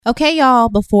Okay, y'all,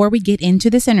 before we get into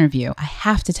this interview, I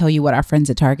have to tell you what our friends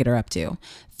at Target are up to.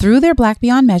 Through their Black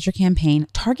Beyond Measure campaign,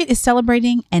 Target is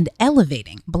celebrating and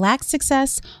elevating Black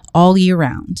success all year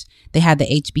round. They had the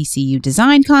HBCU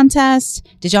design contest.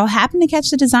 Did y'all happen to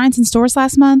catch the designs in stores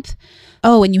last month?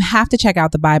 Oh, and you have to check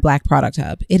out the Buy Black Product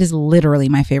Hub. It is literally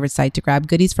my favorite site to grab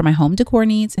goodies for my home decor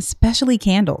needs, especially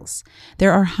candles.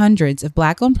 There are hundreds of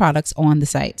Black-owned products on the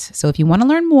site. So if you want to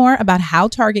learn more about how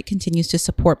Target continues to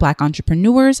support Black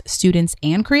entrepreneurs, students,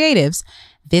 and creatives,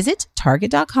 visit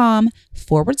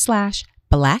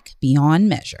target.com/Black Beyond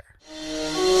Measure.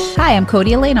 Hi, I'm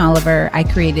Cody Elaine Oliver. I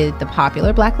created the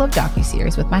popular Black Love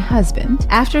docuseries with my husband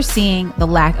after seeing the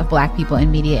lack of Black people in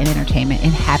media and entertainment in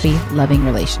happy, loving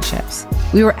relationships.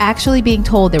 We were actually being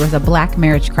told there was a Black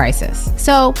marriage crisis.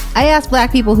 So I asked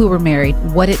Black people who were married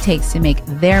what it takes to make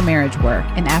their marriage work.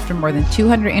 And after more than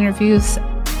 200 interviews,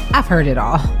 I've heard it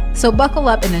all. So buckle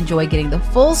up and enjoy getting the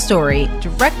full story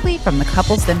directly from the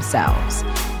couples themselves.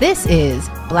 This is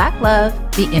Black Love,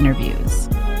 The Interviews.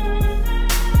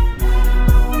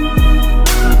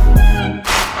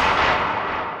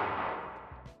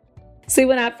 See,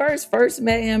 when I first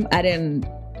met him, I didn't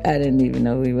even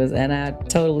know who he was, and I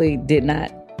totally did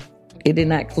not. It did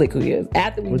not click who he is.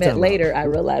 After we met later, I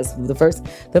realized the first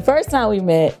time we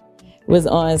met was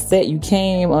on set. You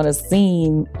came on a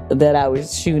scene that I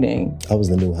was shooting. I was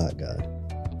the new hot guy.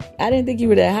 I didn't think you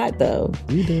were that hot though.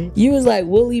 You did. You was like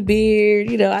woolly beard.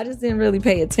 I just didn't really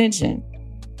pay attention.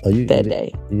 That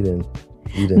day. You didn't.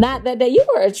 Not that day. You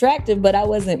were attractive, but I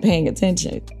wasn't paying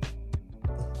attention.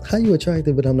 How you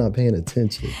attractive, but I'm not paying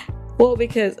attention? Well,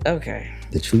 because, okay.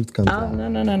 The truth comes out.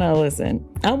 No. Listen,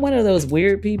 I'm one of those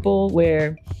weird people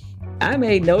where I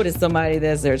may notice somebody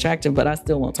that's attractive, but I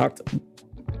still won't talk to them.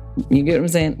 You get what I'm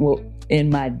saying? Well, in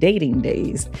my dating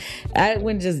days, I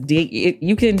wouldn't just date.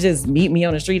 You can just meet me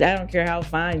on the street. I don't care how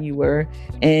fine you were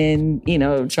and,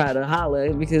 try to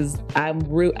holler because I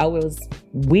was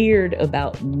weird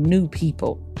about new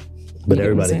people. But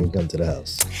everybody can come to the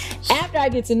house. After I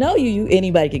get to know you,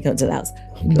 anybody can come to the house.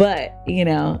 Okay. But,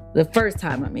 the first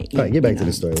time I meet you. All right, get back to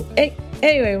the story.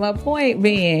 Anyway, my point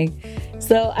being,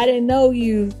 so I didn't know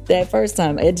you that first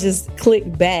time. It just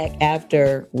clicked back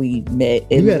after we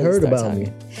met. You had heard about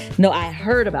me. No, I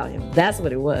heard about him. That's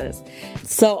what it was.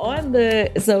 So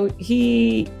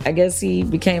he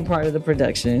became part of the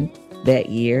production that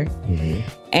year. Mm-hmm.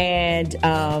 And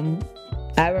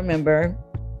I remember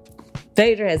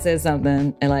Phaedra had said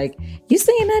something and like, you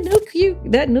seen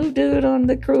that new dude on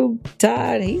the crew,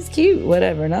 Todd? He's cute,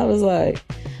 whatever. And I was like,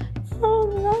 oh,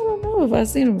 I don't know if I've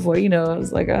seen him before. I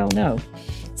was like, I don't know.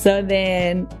 So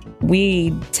then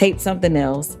we taped something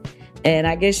else. And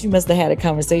I guess you must have had a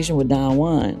conversation with Don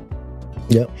Juan.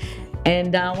 Yep.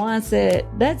 And Don Juan said,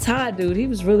 that Todd dude, he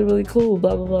was really, really cool,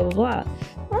 blah, blah, blah, blah, blah.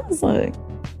 I was like,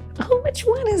 oh, which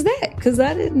one is that? Because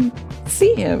I didn't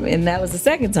see him. And that was the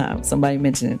second time somebody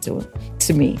mentioned it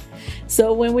to me.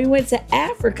 So when we went to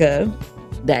Africa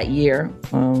that year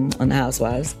on the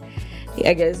Housewives,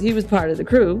 I guess he was part of the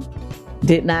crew.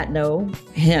 Did not know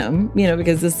him,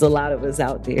 because there's a lot of us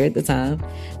out there at the time.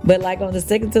 But like on the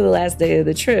second to the last day of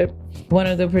the trip, one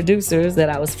of the producers that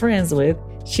I was friends with,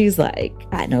 she's like,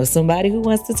 I know somebody who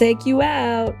wants to take you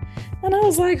out. And I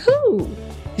was like, who?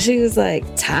 She was like,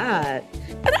 Todd.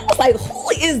 And I was like, who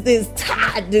is this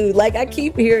Todd dude? Like, I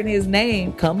keep hearing his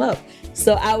name come up.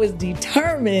 So I was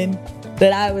determined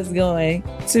that I was going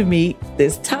to meet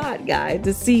this Todd guy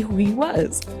to see who he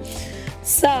was.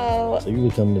 So you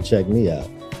were coming to check me out.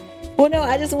 Well, no,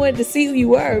 I just wanted to see who you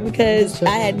were because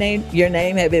your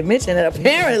name had been mentioned, and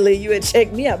apparently you had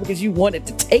checked me out because you wanted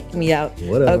to take me out.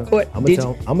 Whatever. I'm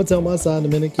gonna tell my side in a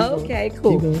minute. Okay,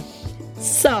 cool.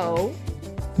 So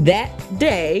that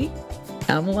day,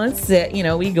 I'm on set.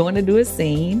 We going to do a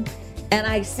scene, and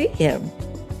I see him,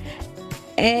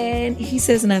 and he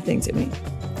says nothing to me.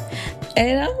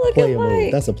 And I'm looking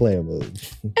like... That's a player move.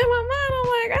 In my mind,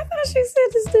 I'm like, I thought she said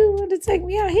this dude wanted to take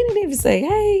me out. He didn't even say,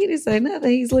 hey. He didn't say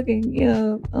nothing. He's looking,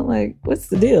 I'm like, what's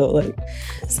the deal?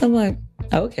 So I'm like,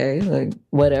 okay,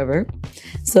 whatever.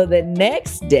 So the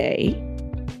next day,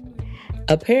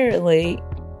 apparently,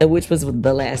 which was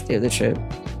the last day of the trip,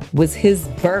 was his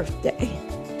birthday.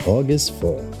 August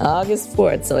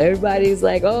 4th. So everybody's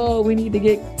like, oh, we need to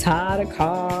get Todd a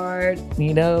card.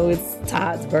 It's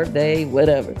Todd's birthday,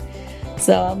 whatever.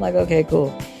 So I'm like, okay,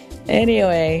 cool.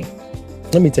 Anyway.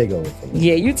 Let me take over from there.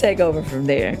 Yeah, you take over from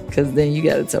there because then you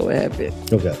got to tell what happened.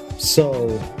 Okay. So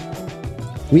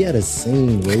we had a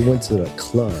scene where we went to the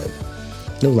club.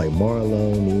 It was like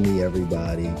Marlo, Nene,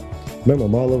 everybody. Remember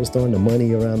Marlo was throwing the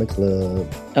money around the club.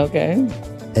 Okay.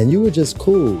 And you were just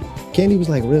cool. Candy was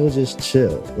like real just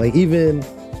chill. Like even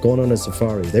going on a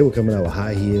safari. They were coming out with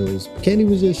high heels. Candy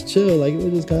was just chill. Like, it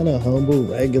was just kind of humble,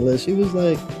 regular. She was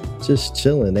like just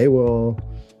chilling. They were all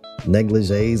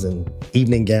negligees and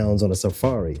evening gowns on a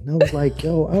safari. And I was like,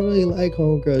 yo, I really like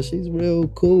homegirl. She's real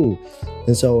cool.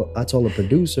 And so I told a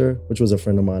producer, which was a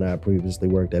friend of mine I previously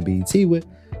worked at BET with,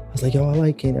 I was like, yo, I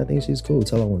like Candy. I think she's cool.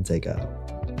 Tell her I want to take her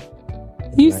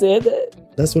out. You said that?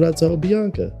 That's what I told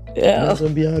Bianca. Yeah. That's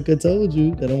when Bianca told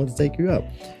you that I want to take you out.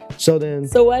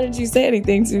 So why didn't you say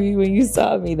anything to me when you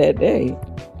saw me that day?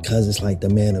 Because it's like the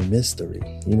man of mystery.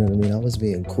 You know what I mean? I was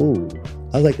being cool.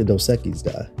 I was like the Dos Equis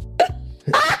guy.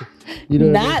 You know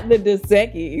Not the Dos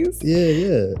Equis.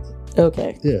 Yeah.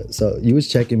 Okay. Yeah. So you was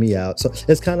checking me out. So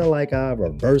it's kind of like I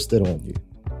reversed it on you.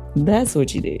 That's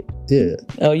what you did. Yeah.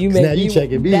 Oh, you make now me. you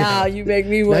checking me now out. you make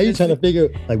me. Now you trying to figure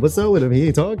like what's up with him? He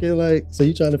ain't talking. Like, so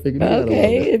you trying to figure me out a little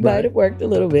Okay, bit, it might have worked a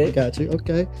little bit. Got you.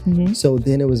 Okay. Mm-hmm. So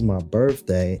then it was my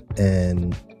birthday,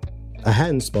 and I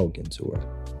hadn't spoken to her.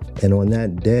 And on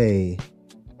that day,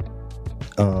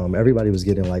 everybody was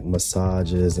getting like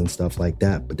massages and stuff like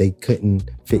that, but they couldn't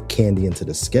fit Candy into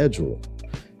the schedule.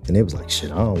 And it was like,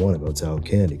 shit, I don't want to go tell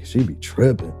Candy because she be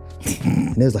tripping.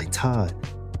 And it was like, Todd,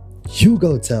 you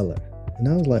go tell her. And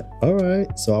I was like, all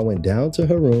right. So I went down to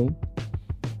her room.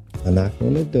 I knocked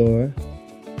on the door.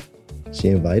 She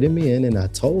invited me in and I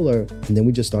told her, and then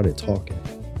we just started talking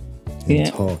and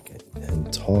talking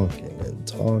and talking and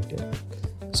talking.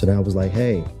 So then I was like,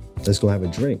 hey, let's go have a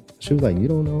drink. She was like, you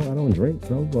don't know I don't drink?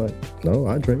 And I was like, no,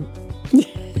 I drink.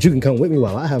 But you can come with me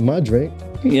while I have my drink.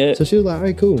 Yeah. So she was like, all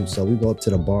right, cool. So we go up to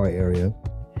the bar area.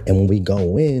 And when we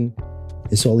go in,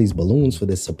 it's all these balloons for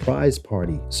this surprise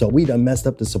party. So we done messed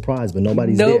up the surprise, but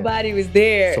nobody was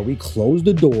there. So we closed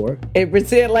the door. And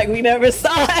pretend like we never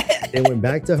saw it. And went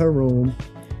back to her room.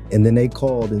 And then they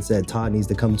called and said, Todd needs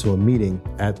to come to a meeting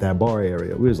at that bar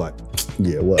area. We was like,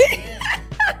 yeah, what?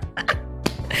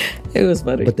 It was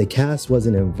funny. But the cast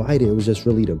wasn't invited. It was just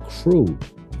really the crew.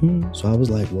 So I was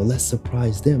like, well, let's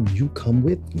surprise them. You come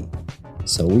with me.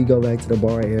 So we go back to the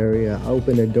bar area. I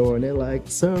open the door and they're like,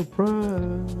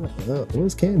 surprise.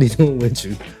 What's Candy doing with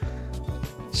you?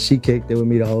 She kicked it with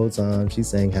me the whole time. She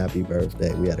sang happy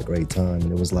birthday. We had a great time.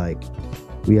 And it was like,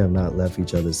 we have not left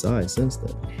each other's side since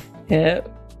then.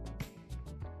 Yep.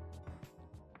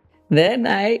 That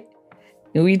night,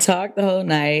 we talked the whole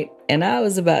night, and I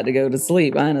was about to go to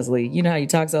sleep, honestly. You know how you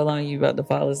talk so long, you about to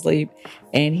fall asleep?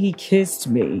 And he kissed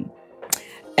me.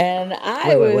 And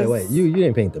Wait. You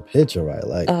didn't paint the picture right.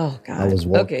 Like, oh, God. I was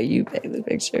walking. Okay, you paint the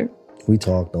picture. We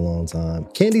talked a long time.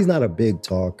 Candy's not a big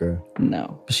talker.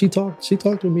 No. But she talked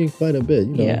with me quite a bit,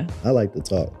 you know. Yeah. I like to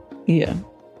talk. Yeah.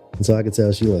 And so I could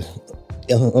tell she like,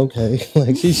 okay.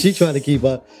 Like she trying to keep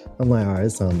up. I'm like, all right,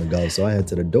 it's time to go. So I head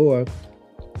to the door.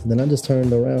 And then I just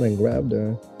turned around and grabbed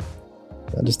her.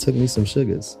 I just took me some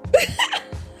sugars.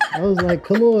 I was like,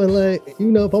 come on, like,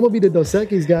 you know, if I'm gonna be the Dos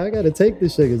Equis guy, I gotta take the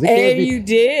sugars. You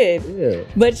did. Yeah.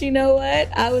 But you know what?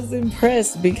 I was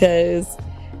impressed because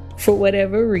for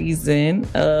whatever reason,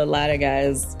 a lot of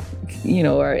guys, you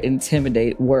know,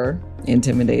 were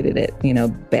intimidated at, you know,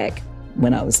 back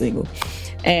when I was single.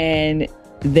 And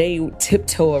they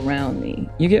tiptoe around me.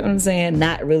 You get what I'm saying?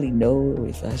 Not really know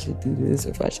if I should do this or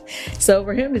if I should. So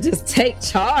for him to just take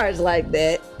charge like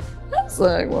that, I was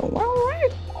like, well, all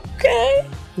right, okay.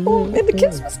 Well, and the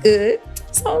kiss was good.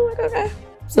 So I was like, okay.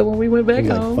 So when we went back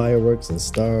like home, fireworks and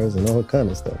stars and all kind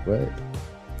of stuff, right?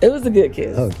 it was a good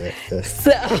kiss. Okay.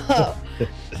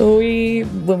 So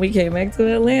when we came back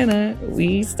to Atlanta,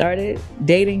 we started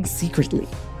dating secretly.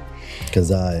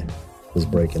 Because I was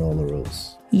breaking all the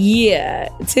rules. Yeah,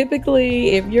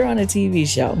 typically if you're on a TV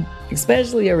show,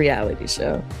 especially a reality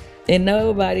show, and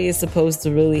nobody is supposed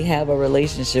to really have a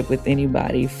relationship with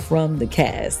anybody from the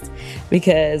cast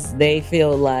because they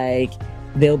feel like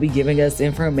they'll be giving us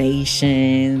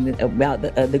information about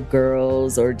the other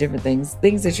girls or different things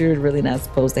that you're really not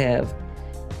supposed to have,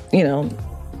 you know,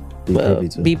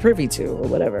 be privy to or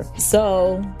whatever.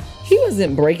 So he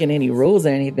wasn't breaking any rules or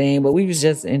anything, but we was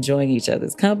just enjoying each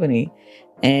other's company.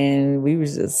 And we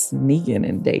was just sneaking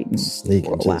and dating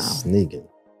for a while. Sneaking.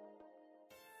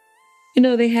 You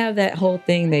know, they have that whole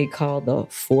thing they call the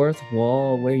fourth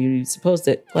wall where you're supposed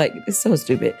to, like, it's so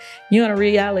stupid. You're on a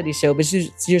reality show, but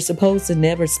you're supposed to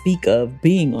never speak of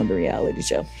being on the reality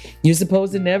show. You're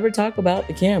supposed to never talk about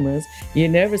the cameras. You're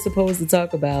never supposed to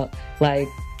talk about, like,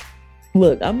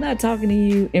 look, I'm not talking to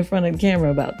you in front of the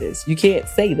camera about this. You can't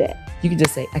say that. You can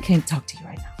just say, I can't talk to you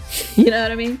right now. You know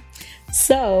what I mean?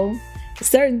 So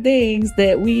certain things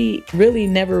that we really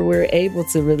never were able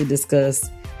to really discuss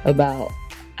about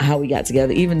how we got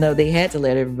together, even though they had to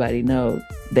let everybody know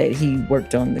that he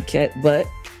worked on the cat. But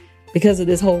because of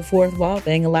this whole fourth wall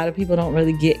thing, a lot of people don't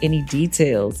really get any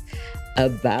details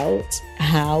about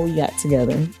how we got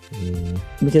together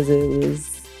because it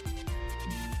was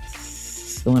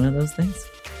one of those things.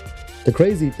 The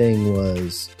crazy thing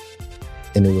was,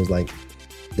 and it was like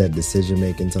that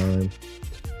decision-making time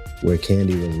where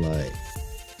Candy was like,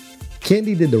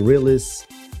 Candy did the realest,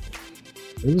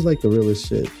 it was like the realest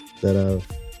shit that I've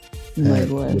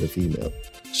had with a female.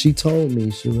 She told me,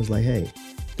 she was like, hey,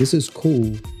 this is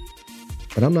cool,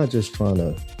 but I'm not just trying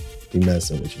to be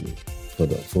messing with you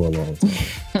for a long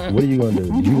time. What are you going to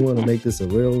do? Do you want to make this a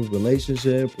real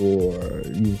relationship, or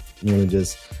you want to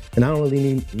just, and I don't really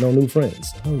need no new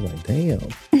friends. I was like, damn.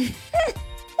 I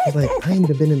was like, I ain't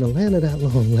even been in Atlanta that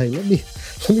long. Like, let me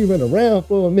run around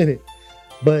for a minute.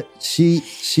 But she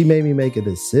made me make a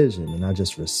decision, and I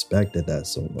just respected that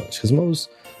so much. Because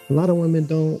a lot of women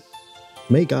don't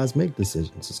make guys make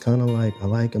decisions. It's kind of like, I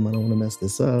like him, I don't want to mess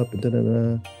this up, and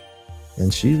da-da-da.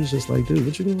 And she was just like, dude,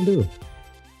 what you gonna do?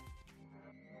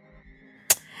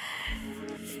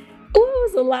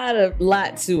 It was a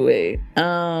lot to it.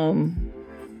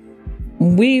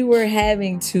 We were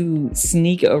having to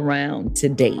sneak around to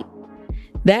date.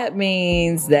 That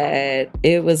means that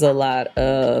it was a lot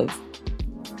of,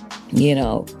 we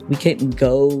couldn't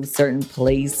go certain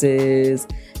places.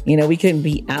 We couldn't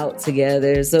be out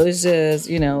together. So it's just,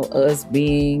 us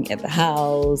being at the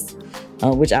house,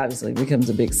 which obviously becomes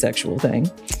a big sexual thing,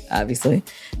 obviously.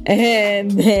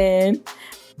 And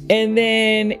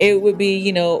then it would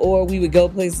be, or we would go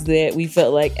places that we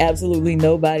felt like absolutely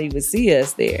nobody would see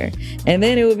us there. And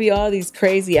then it would be all these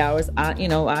crazy hours. I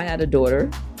had a daughter.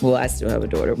 Well, I still have a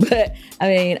daughter, but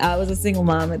I was a single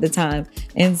mom at the time.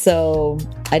 And so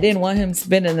I didn't want him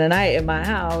spending the night at my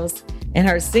house and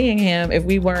her seeing him if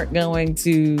we weren't going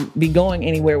to be going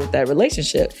anywhere with that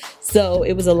relationship. So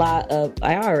it was a lot of,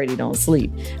 I already don't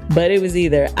sleep, but it was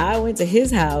either I went to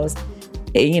his house,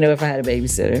 if I had a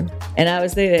babysitter, and I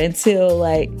would stay there until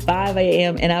like 5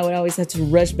 a.m. and I would always have to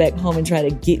rush back home and try to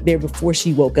get there before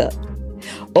she woke up.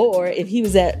 Or if he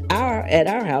was at our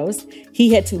house,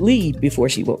 he had to leave before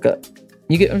she woke up.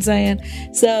 You get what I'm saying?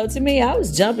 So to me, I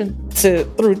was jumping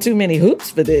through too many hoops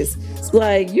for this. It's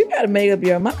like, you got to make up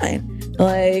your mind.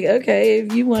 Like, okay,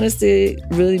 if you want us to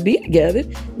really be together,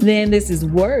 then this is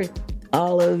worth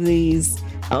all this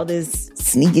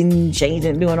sneaking,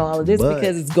 changing, doing all of this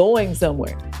because it's going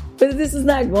somewhere. But if this is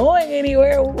not going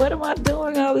anywhere, what am I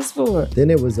doing all this for? Then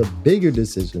it was a bigger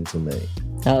decision to make.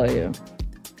 Oh, yeah.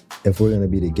 If we're going to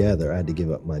be together, I had to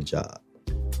give up my job.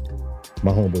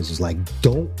 My homeboys was like,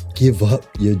 don't give up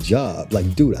your job.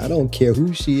 Like, dude, I don't care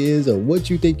who she is or what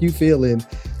you think you feeling.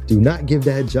 Do not give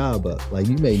that job up. Like,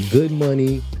 you make good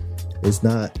money.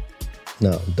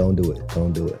 Don't do it.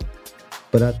 Don't do it.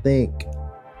 But I think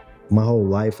my whole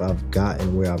life I've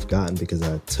gotten where I've gotten because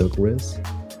I took risks.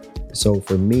 So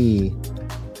for me,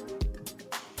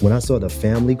 when I saw the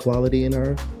family quality in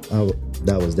her,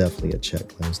 that was definitely a check.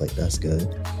 I was like, that's good.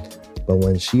 But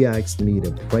when she asked me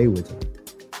to pray with her,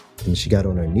 and she got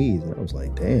on her knees, and I was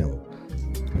like, damn,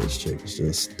 this chick is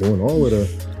just doing all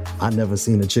of I've never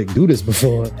seen a chick do this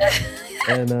before.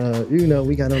 And,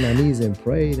 we got on our knees and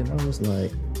prayed, and I was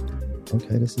like,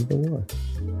 okay, this is the one.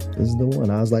 This is the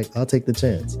one. I was like, I'll take the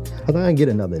chance. I thought I'd get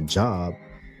another job.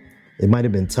 It might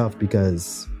have been tough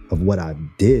because of what I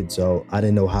did, so I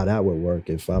didn't know how that would work,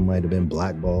 if I might have been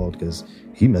blackballed because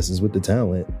he messes with the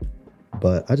talent.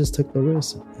 But I just took the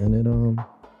risk, and it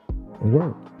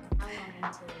worked.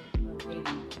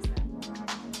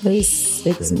 Maybe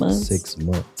 6 months. 6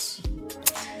 months.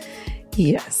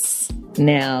 Yes.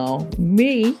 Now,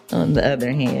 me, on the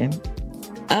other hand,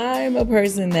 I'm a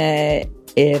person that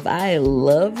if I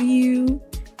love you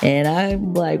and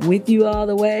I'm like with you all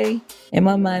the way, in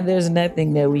my mind, there's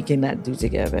nothing that we cannot do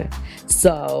together.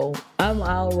 So I'm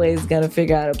always going to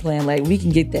figure out a plan. Like, we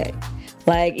can get that.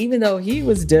 Like, even though he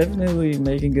was definitely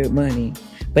making good money,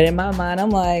 but in my mind, I'm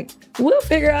like, we'll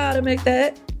figure out how to make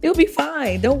that. It'll be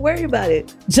fine. Don't worry about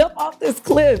it. Jump off this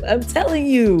cliff. I'm telling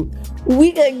you,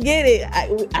 we gonna get it.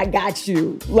 I got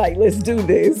you. Like, let's do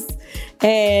this.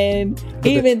 And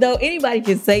even though anybody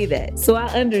can say that, so I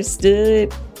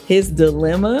understood his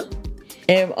dilemma.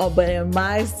 And but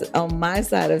on my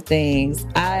side of things,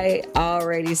 I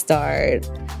already started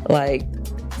like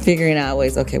figuring out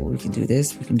ways. Okay, well, we can do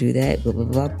this. We can do that. Blah blah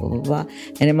blah blah blah blah.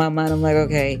 And in my mind, I'm like,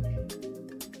 okay,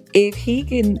 if he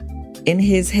can, in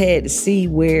his head, see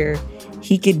where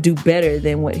he could do better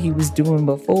than what he was doing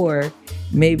before,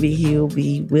 maybe he'll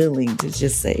be willing to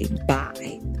just say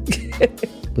bye.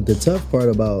 But the tough part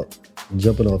about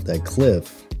jumping off that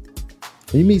cliff,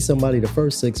 when you meet somebody, the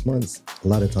first 6 months, a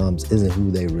lot of times isn't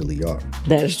who they really are.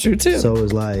 That is true too. So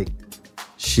it's like,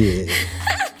 Shit.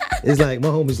 It's like, my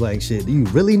homie's like, shit, do you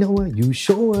really know her? You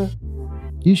sure?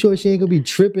 You sure she ain't gonna be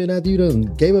tripping after you done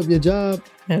gave up your job?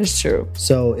 That is true.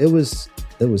 So it was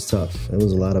tough. It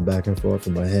was a lot of back and forth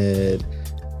in my head,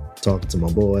 talking to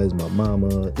my boys, my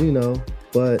mama, you know.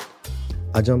 But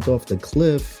I jumped off the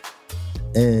cliff,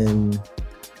 and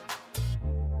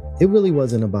it really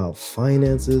wasn't about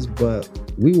finances, but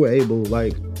we were able,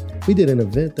 like, we did an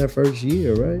event that first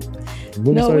year, right?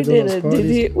 When we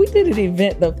did an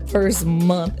event the first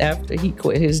month after he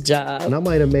quit his job. And I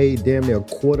might have made damn near a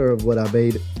quarter of what I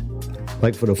made,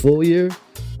 like, for the full year.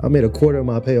 I made a quarter of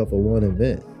my payoff for one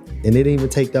event. And it didn't even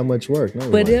take that much work.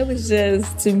 But it was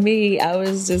just, to me, I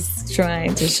was just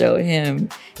trying to show him,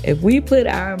 if we put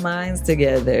our minds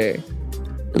together,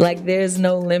 like, there's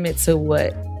no limit to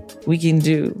what we can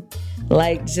do.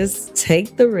 Like, just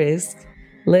take the risk.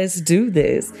 Let's do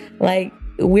this. Like,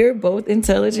 we're both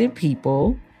intelligent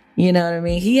people. You know what I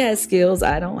mean? He has skills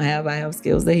I don't have. I have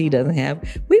skills that he doesn't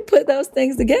have. We put those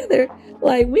things together.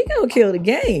 Like, we gonna kill the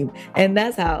game. And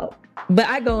that's how. But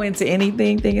I go into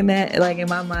anything thinking that, like, in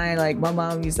my mind, like, my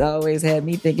mom used to always have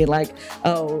me thinking, like,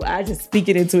 oh, I just speak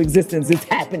it into existence. It's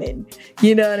happening.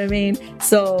 You know what I mean?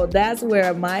 So that's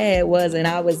where my head was. And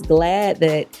I was glad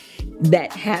that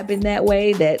that happened that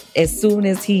way, that as soon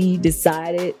as he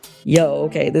decided, yo,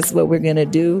 okay, this is what we're going to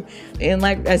do. And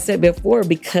like I said before,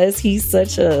 because he's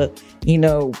such a, you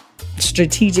know,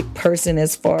 strategic person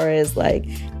as far as like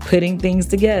putting things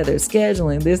together,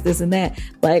 scheduling this and that,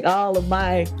 like all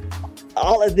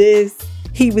of this,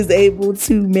 he was able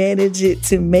to manage it,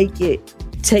 to make it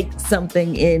take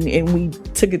something in, and we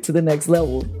took it to the next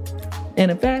level in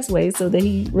a fast way so that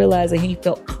he realized that he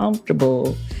felt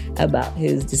comfortable about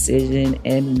his decision,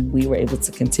 and we were able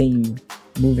to continue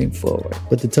moving forward.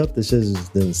 But the tough decisions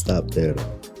didn't stop there,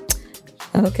 though.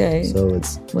 Okay. So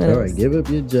it's, all right, give up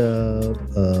your job.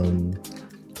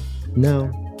 Now,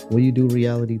 will you do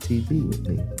reality TV with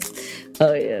me?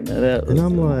 Oh, yeah. No, that was... And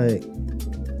I'm like,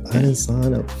 I didn't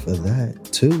sign up for that,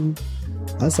 too.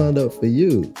 I signed up for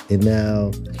you. And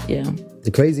now, yeah.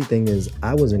 The crazy thing is,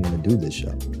 I wasn't going to do this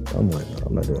show. I'm like, no,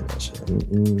 I'm not doing that shit.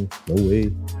 No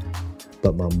way.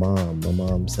 But my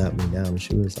mom sat me down and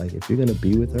she was like, if you're going to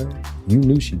be with her, you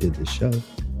knew she did this show.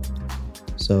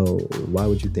 So why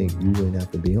would you think you wouldn't have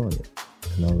to be on it?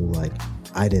 And I was like,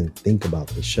 I didn't think about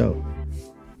the show.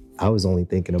 I was only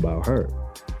thinking about her.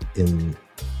 And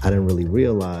I didn't really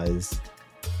realize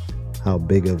how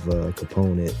big of a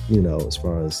component, you know, as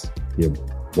far as your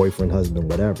boyfriend, husband,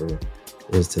 whatever,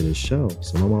 is to this show.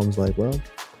 So my mom was like, well,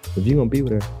 if you're going to be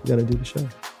with her, you got to do the show.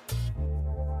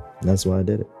 And that's why I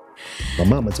did it. My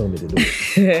mama told me to do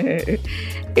it.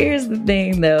 Here's the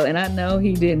thing, though, and I know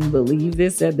he didn't believe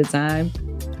this at the time.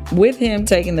 With him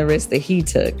taking the risk that he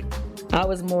took, I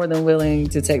was more than willing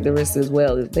to take the risk as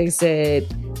well. If they said,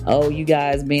 oh, you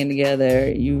guys being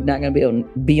together, you're not going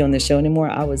to be on the show anymore,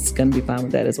 I was going to be fine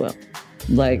with that as well.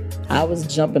 Like, I was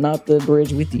jumping off the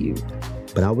bridge with you.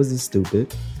 But I wasn't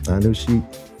stupid. I knew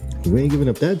you ain't giving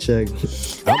up that check.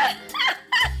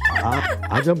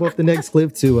 I'll jump off the next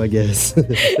cliff too, I guess.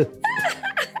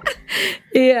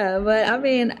 Yeah, but I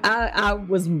mean, I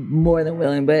was more than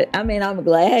willing. But I mean, I'm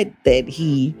glad that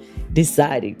he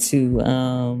decided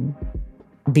to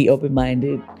be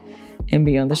open-minded and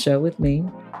be on the show with me.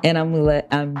 And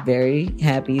I'm very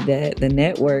happy that the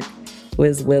network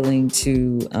was willing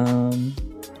to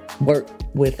work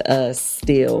with us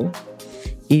still,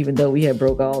 even though we had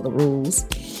broke all the rules.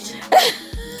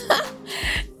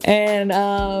 And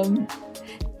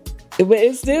but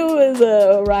it still was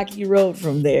a rocky road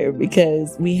from there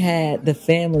because we had the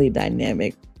family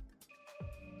dynamic.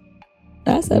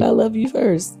 I said, I love you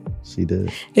first. She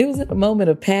did. It was a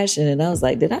moment of passion, and I was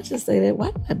like, did I just say that?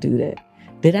 Why did I do that?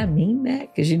 Did I mean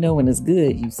that? Because you know when it's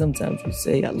good, sometimes you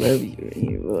say, I love you, and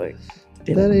you're like,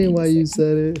 that ain't why you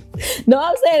said it. No,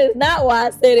 I'm saying it's not why I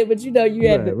said it, but you know, you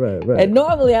had right. And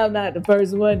normally I'm not the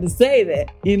first one to say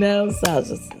that, you know? So I was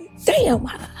just like, damn,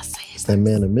 why did I say it? It's that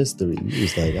man of mystery. He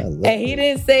was like, I love And he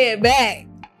didn't say it back.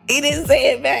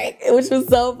 Which was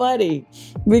so funny.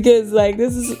 Because, like,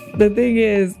 this is, the thing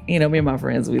is, you know, me and my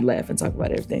friends, we laugh and talk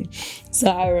about everything. So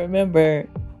I remember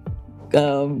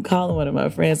calling one of my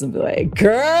friends and be like,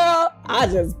 girl, I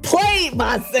just played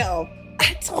myself.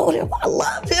 I told him I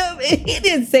loved him and he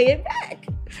didn't say it back.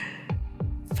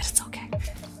 But it's okay.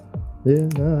 Yeah,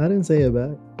 no, I didn't say it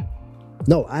back.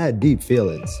 No, I had deep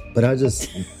feelings, but I just,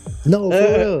 no,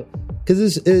 for real.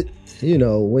 Because you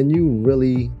know, when you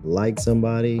really like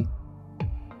somebody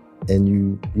and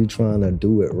you trying to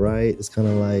do it right, it's kind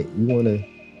of like you want to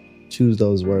choose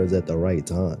those words at the right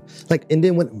time. Like, and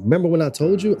then remember when I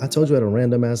told you at a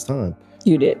random ass time.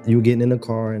 You did. You were getting in the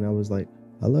car and I was like,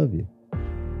 I love you.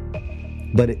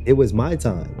 But it was my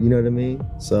time, you know what I mean?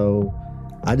 So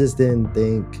I just didn't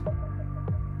think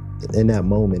in that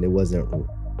moment it wasn't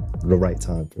the right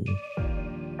time for me.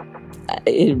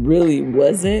 It really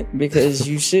wasn't, because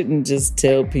you shouldn't just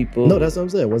tell people. No, that's what I'm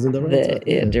saying. It wasn't the right time.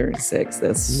 Yeah, during sex,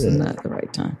 that's not the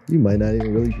right time. You might not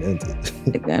even really meant it.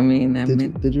 I mean,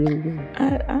 did you really mean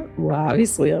it? Well,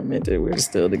 obviously I meant it. We're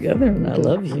still together and I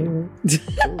love you.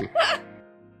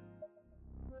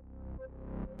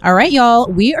 All right, y'all,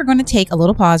 we are going to take a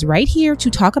little pause right here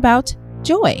to talk about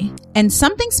joy. And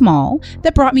something small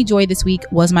that brought me joy this week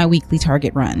was my weekly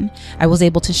Target run. I was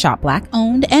able to shop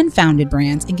Black-owned and founded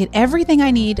brands and get everything I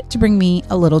need to bring me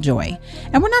a little joy.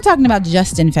 And we're not talking about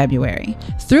just in February.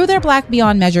 Through their Black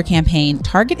Beyond Measure campaign,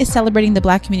 Target is celebrating the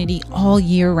Black community all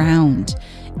year round.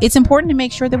 It's important to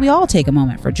make sure that we all take a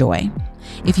moment for joy.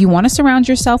 If you want to surround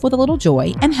yourself with a little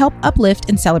joy and help uplift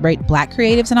and celebrate Black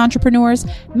creatives and entrepreneurs,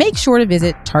 make sure to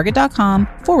visit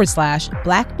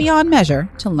target.com/Black Beyond Measure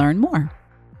to learn more.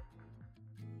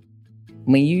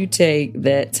 When you take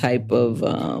that type of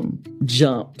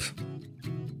jump,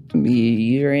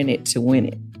 you're in it to win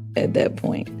it at that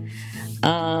point.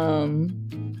 When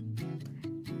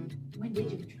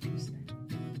did you introduce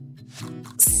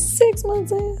that? 6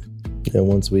 months in. Yeah,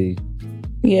 once we...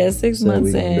 Yeah, 6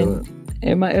 months in.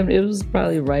 It was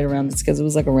probably right around this, because it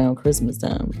was like around Christmas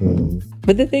time. Mm-hmm.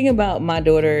 But the thing about my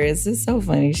daughter is, it's so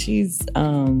funny. She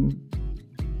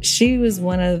was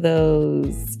one of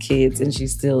those kids, and she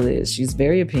still is. She's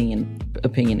very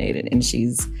opinionated, and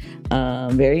she's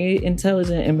very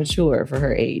intelligent and mature for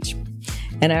her age.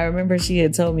 And I remember she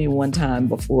had told me one time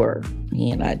before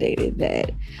he and I dated that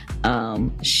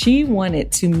she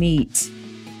wanted to meet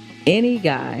any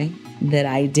guy that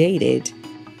I dated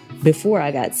before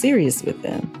I got serious with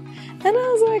them. And I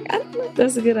was like, I don't know if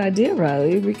that's a good idea,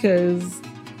 Riley, because,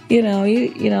 you know,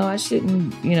 I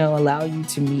shouldn't, allow you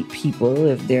to meet people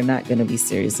if they're not going to be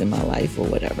serious in my life or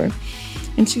whatever.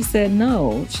 And she said,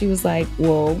 no. She was like,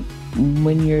 well,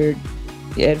 when you're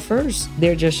at first,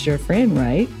 they're just your friend,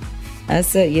 right? I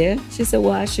said, yeah. She said,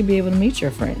 well, I should be able to meet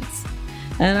your friends.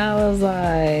 And I was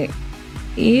like,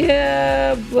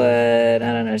 yeah, but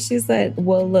I don't know. She's like,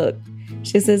 well, look,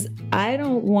 she says, I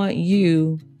don't want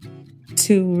you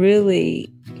to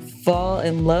really fall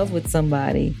in love with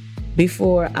somebody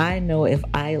before I know if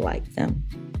I like them.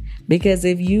 Because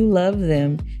if you love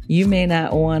them, you may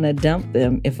not want to dump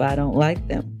them if I don't like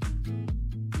them.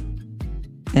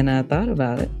 And I thought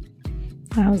about it.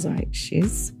 I was like,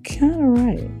 she's kind of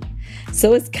right.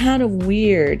 So it's kind of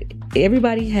weird.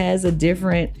 Everybody has a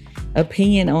different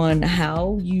opinion on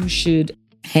how you should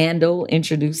handle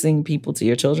introducing people to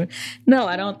your children. No,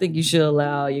 I don't think you should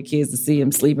allow your kids to see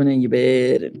them sleeping in your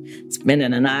bed and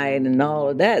spending the night and all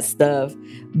of that stuff.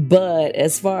 But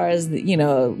as far as,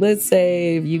 let's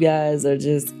say if you guys are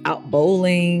just out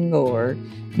bowling or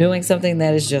doing something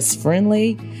that is just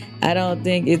friendly, I don't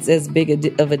think it's as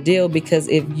big of a deal, because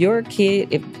if your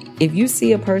kid, if you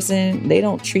see a person, they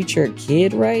don't treat your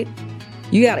kid right,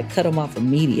 you got to cut them off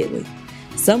immediately.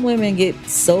 Some women get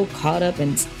so caught up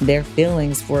in their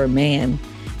feelings for a man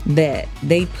that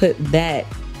they put that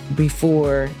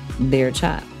before their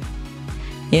child,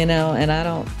 and I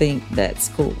don't think that's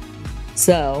cool.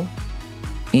 So,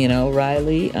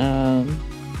 Riley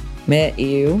met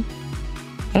you.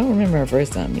 I don't remember our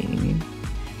first time meeting you,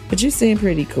 but you seemed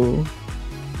pretty cool.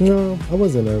 No, I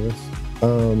wasn't nervous.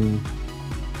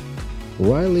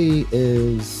 Riley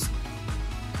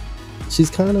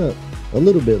she's kind of a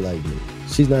little bit like me.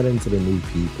 She's not into the new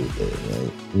people thing,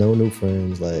 like no new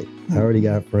friends. Like I already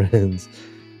got friends.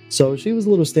 So she was a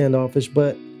little standoffish,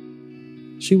 but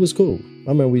she was cool.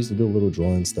 I remember we used to do a little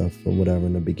drawing stuff and whatever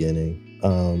in the beginning.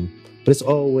 But it's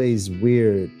always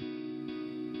weird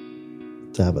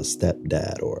to have a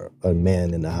stepdad or a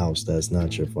man in the house that's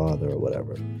not your father or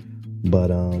whatever. But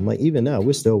like even now,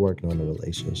 we're still working on the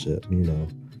relationship,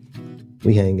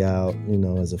 We hang out,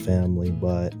 as a family,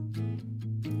 but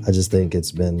I just think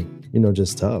it's been,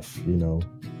 just tough, a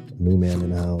new man in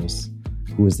the house.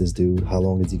 Who is this dude? How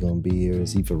long is he going to be here?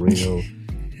 Is he for real?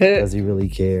 Does he really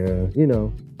care?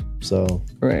 So.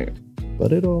 Right.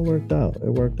 But it all worked out.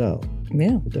 It worked out.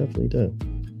 Yeah. It definitely did.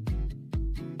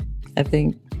 I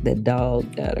think the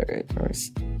dog got her at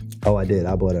first. Oh, I did.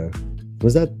 I bought her.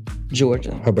 Was that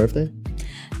Georgia? Her birthday?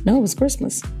 No, it was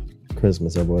Christmas. I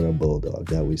bought her a bulldog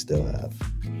that we still have.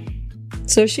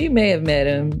 So she may have met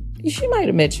him. She might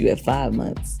have met you at 5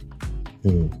 months.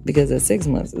 Because at 6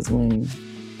 months is when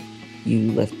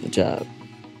you left the job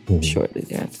shortly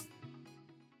thereafter.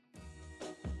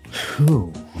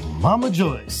 Whew, Mama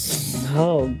Joyce.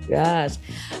 Oh, gosh.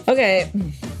 Okay.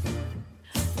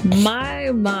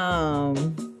 My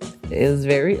mom is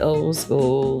very old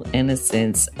school in a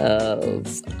sense of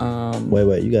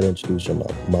Wait, you gotta introduce your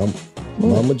mom.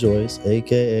 Mama Joyce,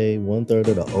 aka 1/3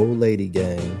 of the old lady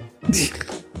gang.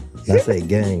 I say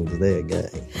gang, because they're a gang.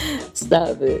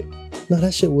 Stop it. No,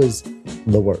 that shit was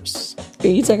the worst. Are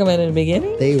you talking about in the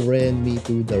beginning? They ran me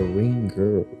through the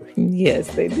ringer. Yes,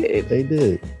 they did. They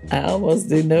did. I almost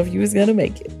didn't know if you was gonna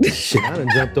make it. Shit, I done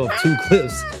jumped off 2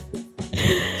 cliffs.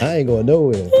 I ain't going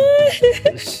nowhere.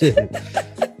 Shit.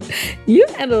 You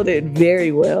handled it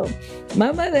very well.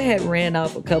 My mother had ran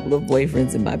off a couple of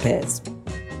boyfriends in my past.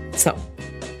 So,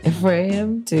 for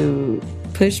him to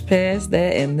push past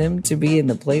that and them to be in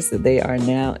the place that they are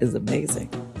now is amazing.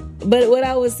 But what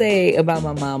I would say about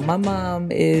my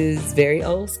mom is very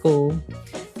old school,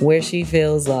 where she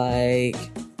feels like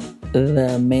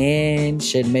the man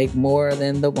should make more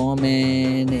than the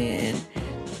woman,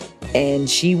 and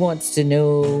she wants to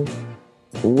know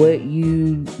what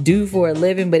you do for a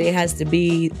living, but it has to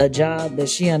be a job that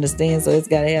she understands. So it's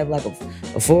got to have like a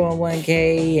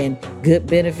 401k and good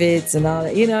benefits and all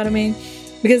that. You know what I mean?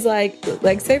 Because like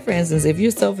say for instance, if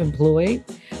you're self-employed,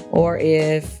 or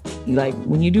if like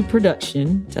when you do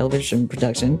production, television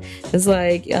production, it's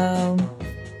like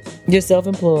you're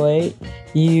self-employed,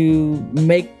 you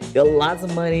make lots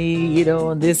of money, you know,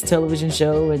 on this television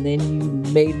show, and then you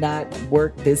may not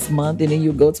work this month, and then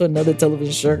you go to another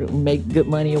television show and make good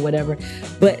money or whatever.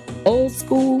 But old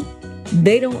school,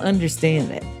 they don't understand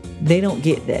that. They don't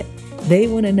get that. They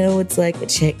want to know it's like a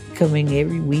check coming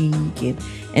every week,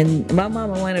 and my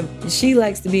mama she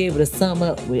likes to be able to sum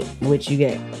up with what you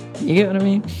get. You get what I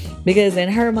mean? Because in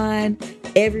her mind,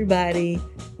 everybody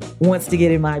wants to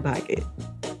get in my pocket.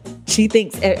 She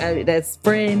thinks that's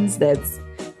friends, that's,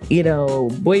 you know,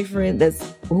 boyfriend,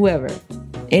 that's whoever.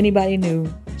 Anybody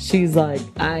new, she's like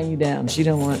eyeing you down. She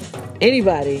don't want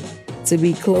anybody to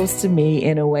be close to me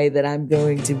in a way that I'm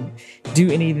going to do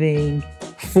anything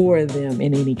for them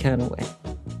in any kind of way.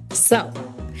 So,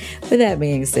 with that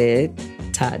being said,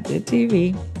 Todd did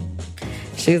TV.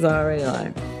 She's already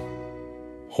like,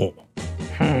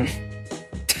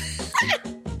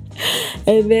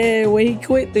 And then when he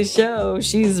quit the show,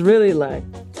 she's really like,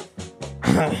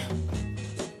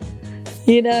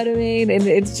 you know what I mean? And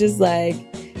it's just like,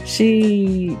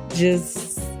 she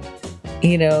just,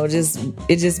 you know,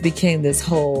 it just became this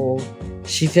whole,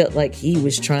 she felt like he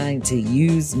was trying to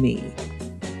use me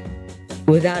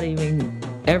without even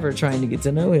ever trying to get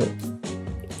to know him.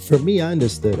 For me, I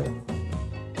understood it.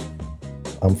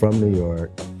 I'm from New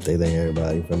York. They think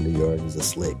everybody from New York is a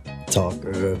slick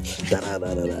talker.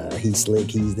 He's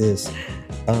slick, he's this.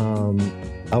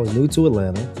 I was new to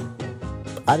Atlanta.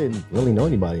 I didn't really know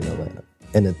anybody in Atlanta.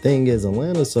 And the thing is,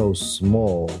 Atlanta's so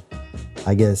small,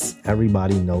 I guess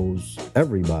everybody knows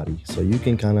everybody. So you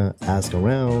can kind of ask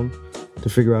around to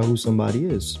figure out who somebody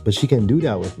is. But she couldn't do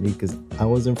that with me because I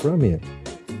wasn't from here.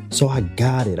 So I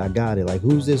got it. Like,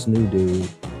 who's this new dude?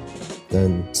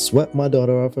 Then swept my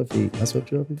daughter off her feet. I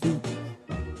swept you off her feet?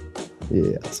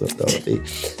 Yeah, I swept her off her feet.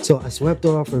 So I swept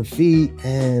her off her feet,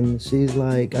 and she's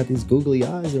like, got these googly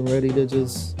eyes and ready to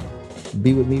just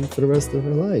be with me for the rest of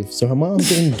her life. So her mom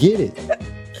didn't get it.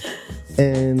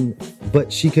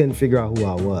 But she couldn't figure out who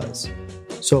I was.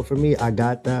 So for me, I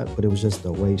got that, but it was just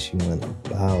the way she went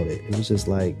about it. It was just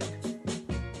like,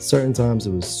 certain times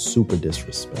it was super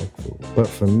disrespectful. But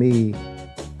for me,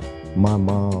 my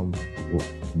mom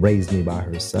raised me by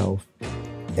herself,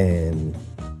 and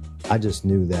I just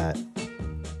knew that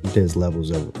there's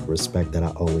levels of respect that I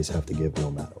always have to give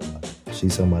no matter what.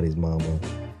 She's somebody's mama,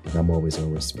 and I'm always gonna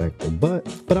respect her. But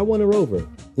I won her over.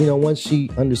 You know, once she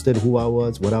understood who I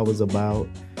was, what I was about,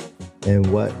 and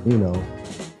what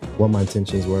my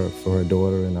intentions were for her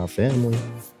daughter and our family,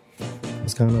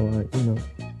 it's kind of like, you know.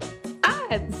 I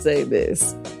have to say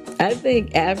this. I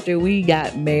think after we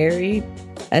got married,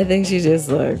 I think she just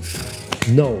like,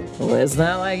 no. Well, it's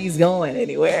not like he's going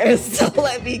anywhere, so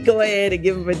let me go ahead and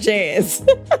give him a chance.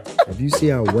 If you see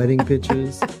our wedding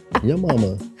pictures, your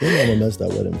mama messed our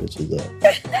wedding pictures up.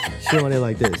 She on it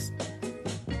like this.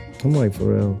 I'm like,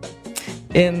 for real.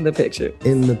 In the picture,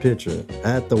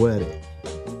 at the wedding.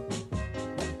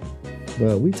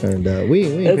 Well, we turned out.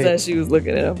 That's how she was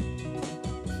looking at him.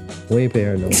 We ain't pay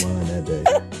her no mind that day.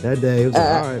 That day, it was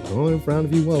like, all right, go in front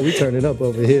if you want. We turned it up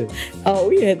over here. Oh,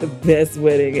 we had the best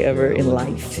wedding ever in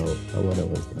life.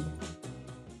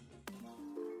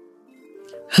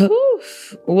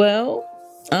 Well,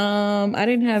 I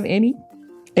didn't have any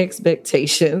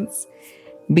expectations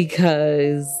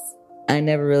because I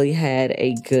never really had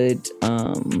a good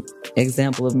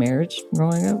example of marriage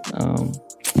growing up.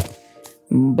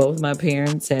 Both my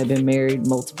parents had been married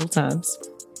multiple times.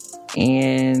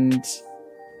 And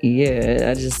yeah,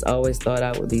 I just always thought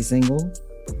I would be single,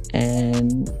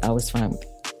 and I was fine with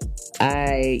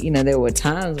it. There were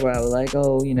times where I was like,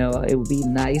 oh, it would be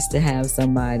nice to have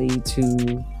somebody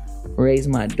to raise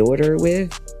my daughter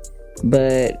with.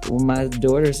 But when my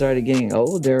daughter started getting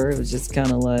older, it was just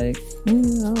kind of like,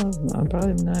 I'm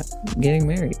probably not getting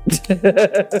married.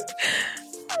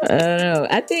 I don't know.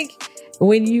 I think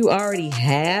when you already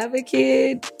have a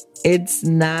kid, it's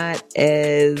not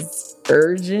as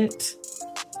urgent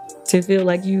to feel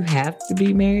like you have to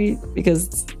be married,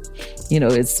 because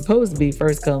it's supposed to be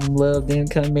first come love, then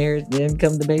come marriage, then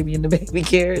come the baby and the baby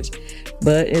carriage.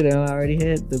 But I already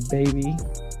had the baby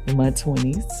in my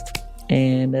 20s,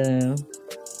 and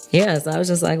so I was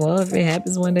just like, well, if it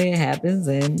happens one day, it happens.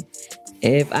 And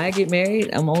if I get married,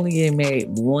 I'm only getting married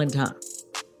one time.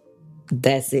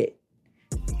 That's it.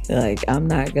 Like, I'm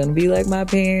not gonna be like my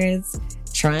parents,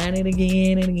 trying it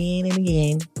again and again and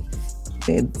again.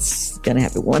 It's gonna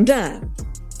happen one time.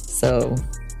 So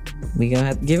we gonna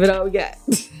have to give it all we got.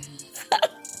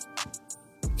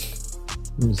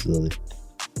 I'm silly.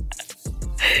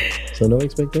 So no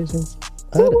expectations?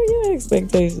 What were your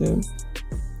expectations?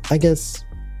 I guess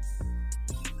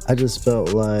I just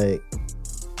felt like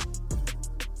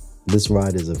this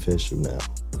ride is official now.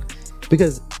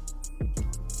 Because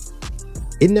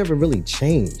it never really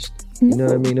changed. You know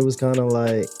what I mean? It was kind of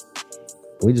like,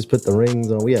 we just put the rings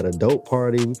on. We had a dope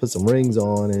party. We put some rings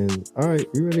on, and all right,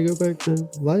 you ready to go back to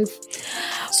life?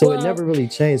 So it never really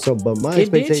changed. So, but my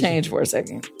expectations... It did change for a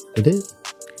second. It did?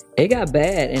 It got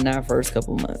bad in our first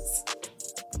couple months.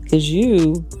 Because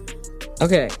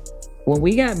when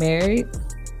we got married,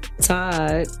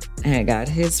 Todd had got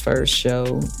his first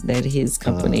show that his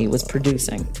company was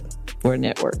producing for a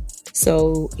network.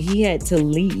 So he had to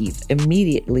leave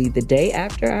immediately the day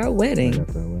after our wedding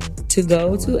to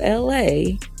go to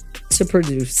LA to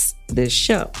produce this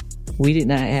show. We did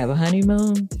not have a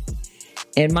honeymoon.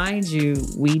 And mind you,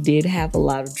 we did have a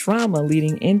lot of drama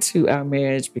leading into our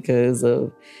marriage because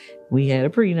we had a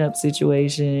prenup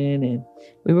situation and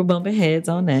we were bumping heads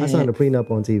on that. I signed a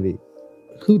prenup on TV.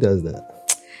 Who does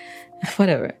that?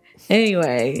 Whatever.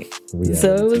 Anyway,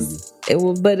 so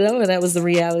that was the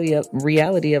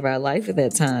reality of our life at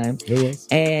that time. It was.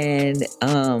 And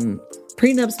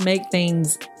prenups make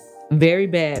things very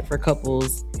bad for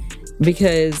couples,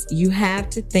 because you have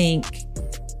to think,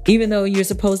 even though you're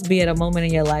supposed to be at a moment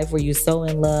in your life where you're so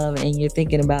in love and you're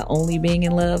thinking about only being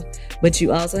in love, but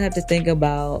you also have to think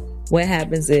about what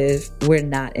happens if we're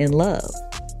not in love.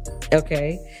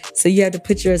 Okay? So you have to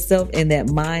put yourself in that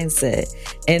mindset.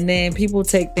 And then people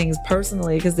take things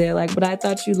personally because they're like, but I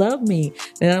thought you loved me.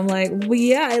 And I'm like, well,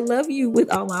 yeah, I love you with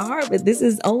all my heart, but this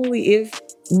is only if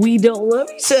we don't love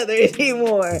each other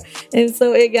anymore. And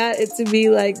so it got it to be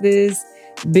like this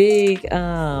big,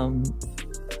 a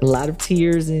lot of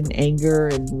tears and anger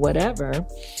and whatever,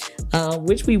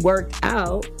 which we worked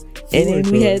out. And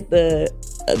then we had the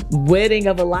wedding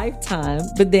of a lifetime,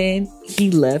 but then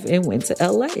he left and went to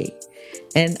LA.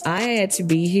 And I had to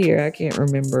be here. I can't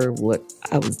remember what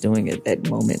I was doing at that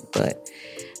moment, but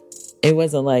it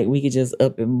wasn't like we could just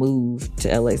up and move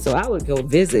to LA. So I would go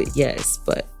visit, yes,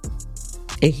 but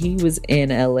he was in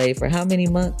LA for how many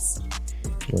months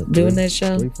doing that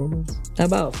show? 3, 4 months?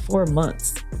 About 4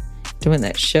 months doing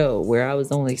that show, where I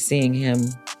was only seeing him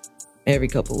every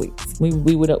couple of weeks. We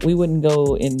wouldn't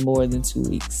go in more than 2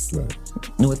 weeks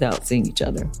without seeing each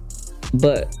other.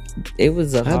 But it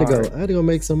was I had to go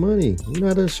make some money. You know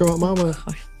how to show up, mama.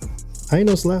 I ain't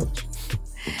no slouch.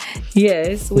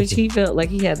 Yes, which he felt like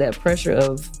he had that pressure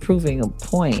of proving a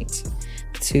point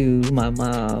to my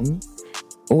mom,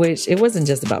 which it wasn't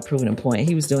just about proving a point.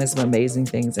 He was doing some amazing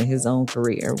things in his own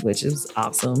career, which is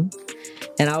awesome.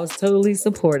 And I was totally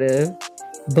supportive.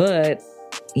 But,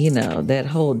 that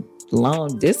whole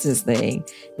long distance thing,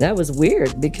 that was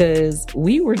weird, because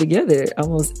we were together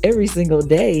almost every single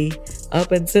day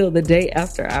up until the day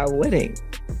after our wedding.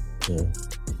 Yeah.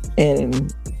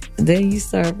 And then you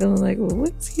start feeling like, well,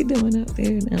 what's he doing out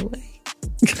there in LA?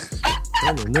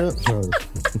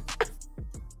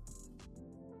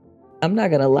 I'm not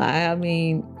gonna lie. I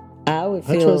mean, I would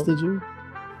feel... I trusted you.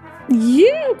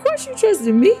 Yeah, of course you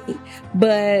trusted me.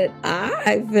 But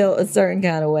I felt a certain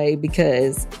kind of way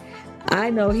because I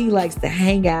know he likes to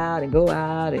hang out and go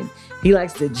out, and he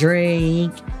likes to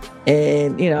drink.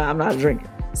 And, I'm not a drinker.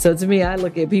 So to me, I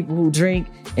look at people who drink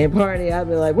and party, I'd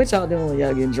be like, what y'all doing when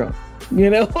y'all getting drunk?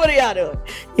 What are y'all doing?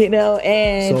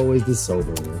 And it's always the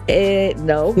sober one.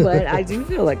 No, but I do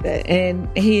feel like that. And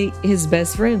his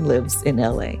best friend lives in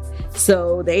LA.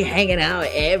 So they hanging out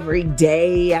every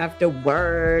day after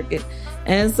work.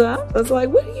 And so I was like,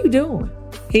 what are you doing?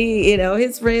 He,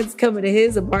 his friends coming to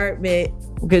his apartment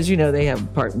because, they have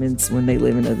apartments when they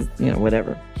live in other,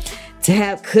 whatever, to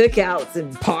have cookouts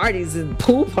and parties and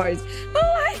pool parties. I'm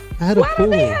like, why don't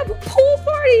they have a pool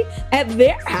party at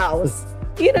their house?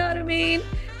 You know what I mean?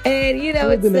 And,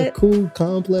 it's in a cool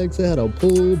complex. They had a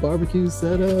pool, barbecue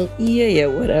set up. Yeah,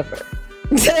 whatever.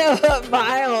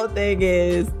 My whole thing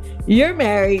is, you're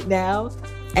married now.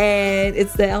 And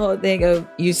it's that whole thing of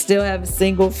you still have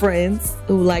single friends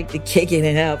who like to kick it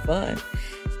and have fun.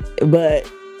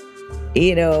 But,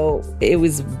 it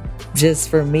was just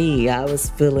for me, I was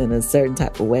feeling a certain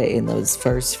type of way in those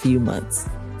first few months.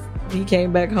 He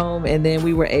came back home and then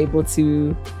we were able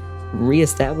to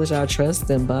reestablish our trust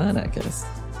and bond, I guess.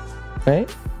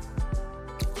 Right?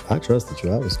 I trusted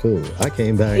you. I was cool. I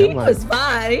came back. He was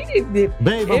fine. Babe,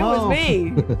 I'm was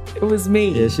me. It was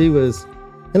me. Yeah, she was.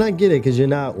 And I get it because you're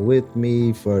not with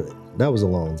me that was a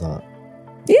long time.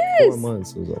 Yes. 4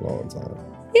 months was a long time.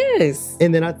 Yes.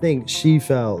 And then I think she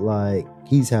felt like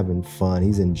he's having fun.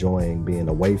 He's enjoying being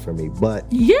away from me. But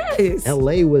yes,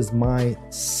 LA was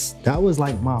that was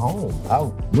like my home. I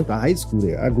went to high school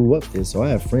there. I grew up there. So I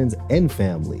have friends and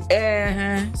family.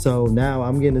 Uh-huh. So now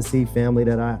I'm getting to see family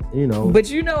that But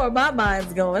where my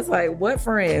mind's going. It's like, what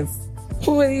friends?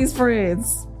 Who are these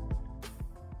friends?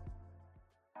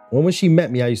 When she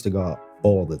met me, I used to go out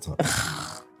all the time.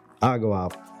 I go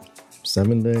out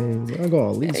 7 days. I go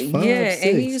out at least 5, 6.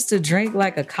 And he used to drink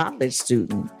like a college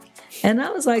student. And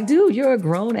I was like, dude, you're a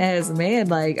grown-ass man.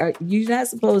 Like, you're not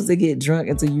supposed to get drunk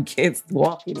until you can't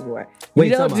walk anymore. You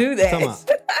don't do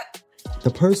that.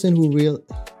 The person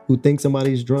who thinks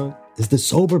somebody's drunk is the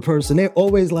sober person. They're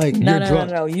always like, you're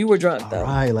drunk. No. You were drunk, though. All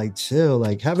right, like, chill.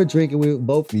 Like, have a drink and we'll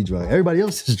both be drunk. Everybody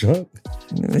else is drunk.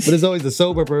 But it's always the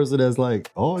sober person that's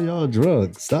like, oh, y'all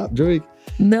drunk. Stop drinking.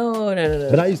 No.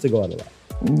 But I used to go out a lot.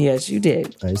 Yes, you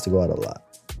did. I used to go out a lot.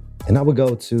 And I would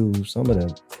go to some of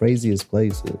the craziest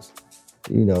places.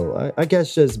 I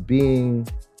guess just being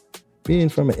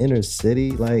from an inner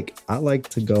city, like, I like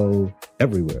to go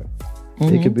everywhere.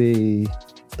 Mm-hmm. It could be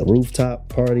the rooftop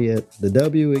party at the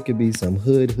W. It could be some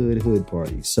hood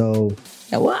party. So,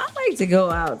 well, I like to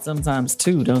go out sometimes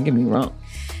too. Don't get me wrong.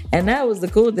 And that was the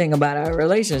cool thing about our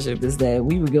relationship is that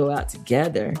we would go out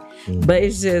together. Mm-hmm. But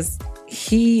it's just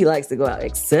he likes to go out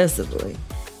excessively,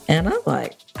 and I'm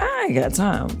like, I ain't got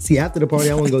time. See, after the party,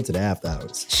 I want to go to the after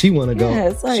hours. She want to go.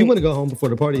 Like, she want to go home before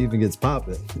the party even gets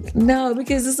popping. No,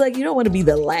 because it's like you don't want to be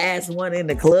the last one in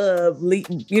the club,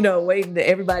 waiting to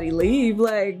everybody leave.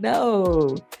 Like,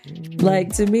 no.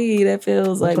 Like, to me, that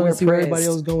feels like we're see where everybody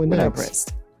else going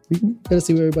next. We gotta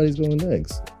see where everybody's going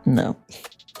next. No.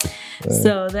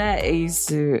 So that used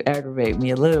to aggravate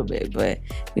me a little bit, but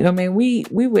we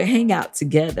would hang out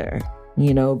together.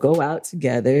 Go out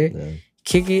together. Yeah.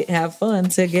 Kick it, have fun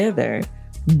together.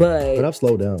 But I've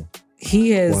slowed down. He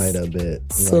has quite a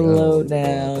bit. Slowed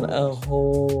down a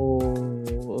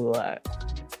whole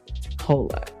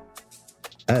lot.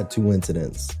 I had 2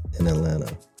 incidents in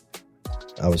Atlanta.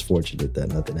 I was fortunate that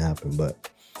nothing happened, but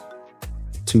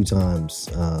 2 times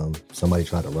somebody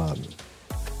tried to rob me.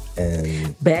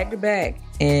 And back to back.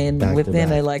 And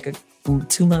within a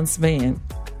 2-month span.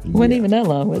 It wasn't even that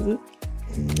long, was it?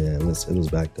 Yeah, it was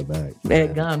back to back.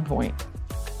 At gunpoint.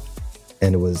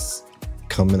 And it was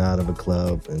coming out of a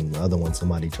club, and the other one,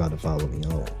 somebody tried to follow me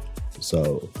home.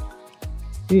 So,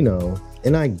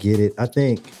 and I get it. I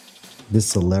think this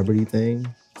celebrity thing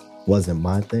wasn't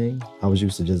my thing. I was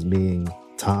used to just being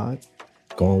Todd,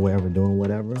 going wherever, doing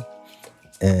whatever.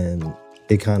 And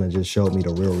it kind of just showed me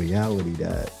the real reality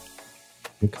that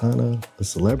you're kind of a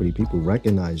celebrity. People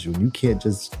recognize you. You can't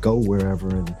just go wherever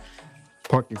and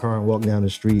park your car and walk down the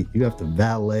street. You have to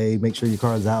valet, make sure your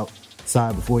car's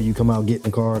outside before you come out, get in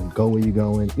the car, go where you're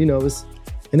going. It's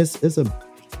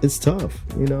tough.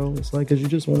 It's like, because you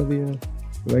just want to be a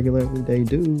regular everyday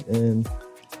dude, and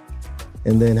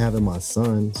then having my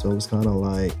son, so it's kind of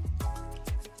like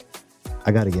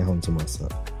I got to get home to my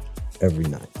son every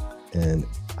night, and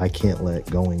I can't let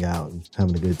going out and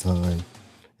having a good time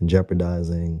and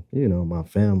jeopardizing, my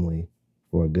family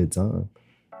for a good time.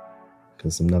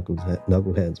 Because some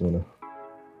knuckleheads want to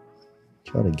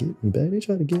try to get me, babe. They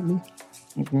try to get me.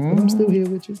 Mm-hmm. But I'm still here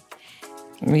with you.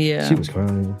 Yeah. She was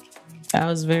crying. I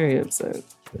was very upset.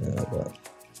 Yeah,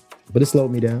 but it slowed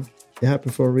me down. It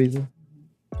happened for a reason.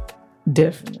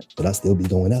 Definitely. But I still be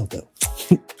going out, though.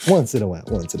 Once in a while.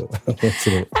 I'm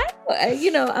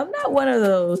not one of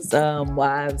those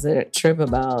wives that trip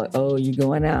about, you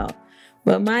going out.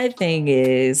 But my thing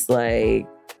is, like,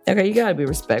 okay, you gotta be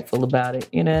respectful about it.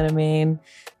 You know what I mean?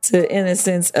 In the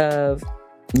sense of,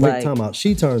 like, time out.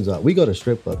 She turns up. We go to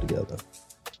strip club together.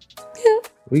 Yeah.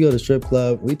 We go to strip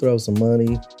club. We throw some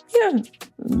money. Yeah.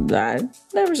 I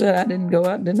never said I didn't go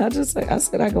out. Didn't I just say, I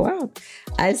said I go out.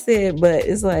 I said, but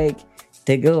it's like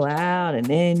to go out and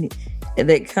then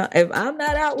they come, if I'm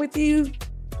not out with you,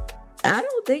 I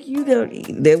don't think you go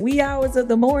the wee hours of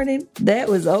the morning. That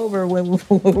was over when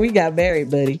we got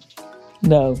married, buddy.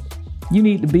 No, you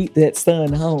need to beat that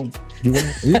son home.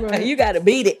 You're right. You got to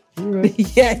beat it. Right. You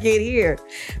got to get here.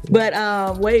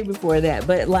 But way before that.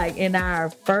 But like in our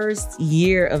first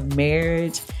year of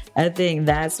marriage, I think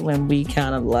that's when we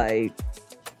kind of like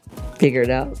figured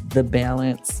out the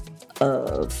balance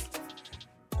of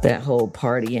that whole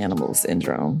party animal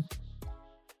syndrome.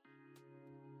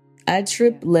 I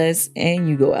trip less and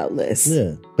you go out less.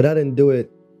 Yeah, but I didn't do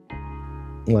it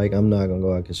like I'm not gonna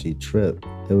go out because she tripped.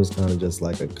 It was kind of just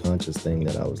like a conscious thing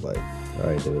that I was like, all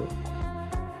right, dude,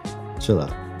 chill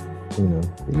out. You know,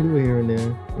 you can do it here and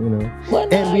there. You know, Well,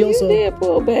 no, and we also you did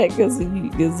pull back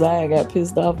because I got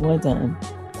pissed off one time,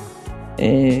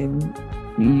 and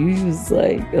you was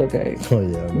like, okay, oh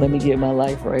yeah, let me get my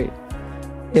life right.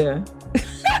 Yeah.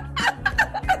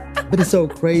 But it's so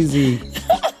crazy.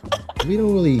 We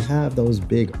don't really have those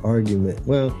big arguments.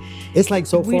 Well, it's like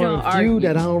so We far don't in few argue.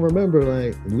 that I don't remember.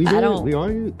 Like we I did, don't- we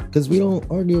argued because we don't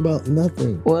argue about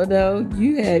nothing. Well, no,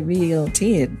 you had me on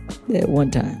 10 that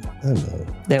one time. I know.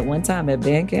 That one time at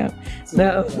band camp.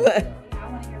 No, but I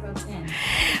want to hear about 10.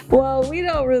 well, we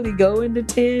don't really go into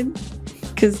 10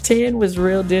 because 10 was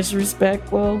real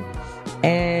disrespectful,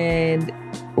 and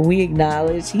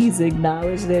he's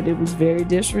acknowledged that it was very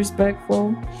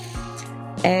disrespectful.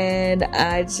 And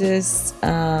I just,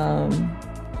 I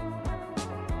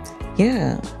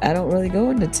don't really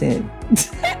go into 10.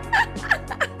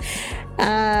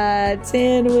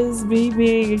 10 was me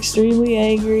being extremely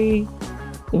angry,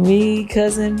 me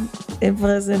cussing and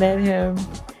fussing at him,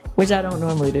 which I don't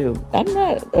normally do. I'm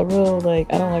not a real, I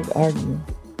don't like to argue,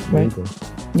 right? Neither.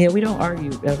 Yeah, we don't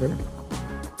argue ever,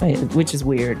 which is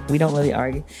weird. We don't really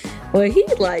argue. Well, he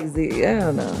likes it. I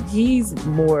don't know. He's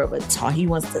more of a talk. He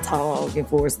wants to talk and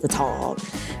for us to talk.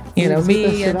 You know, Let's get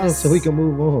that me. shit out so we can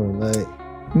move on.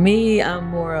 Like, Me, I'm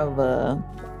more of a,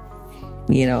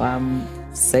 I'm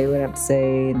say what I have to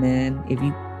say, and then if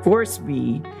you force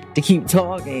me to keep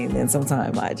talking, then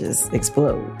sometimes I just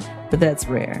explode. But that's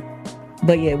rare.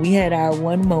 But yeah, we had our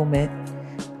one moment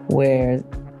where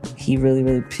he really,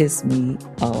 really pissed me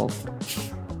off.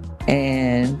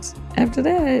 And after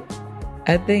that,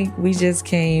 I think we just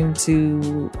came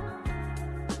to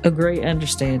a great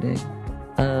understanding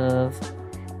of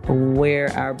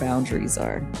where our boundaries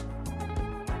are.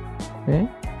 Right?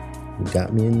 you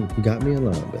got me in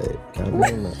line, babe. Got me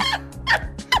in line.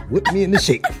 Whip me in the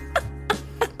shape.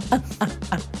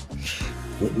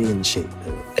 Whip me in the shape,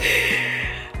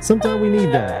 babe. Sometimes we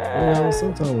need that.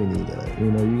 Sometimes we need that.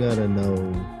 You gotta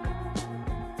know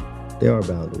there are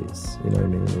boundaries. You know what I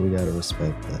mean? We gotta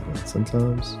respect that. And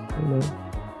sometimes,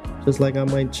 just like I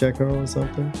might check her on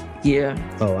something. Yeah.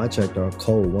 Oh, I checked her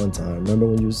cold one time. Remember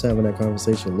when you was having that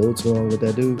conversation a little too long with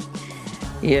that dude?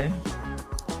 Yeah.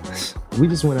 We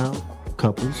just went out,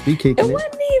 couples, we kicking It it.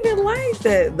 wasn't even like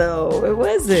that, though. It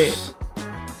wasn't.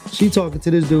 She talking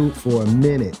to this dude for a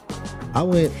minute. I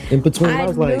went in between. I I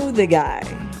was knew like, the guy.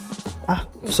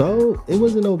 so it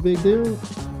wasn't no big deal.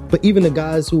 But even the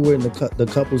guys who were in the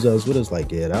couples that was with us, like,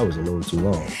 yeah, that was a little too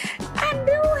long. I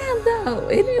knew him,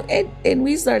 though. And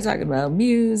we started talking about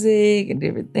music and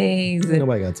different things. Ain't And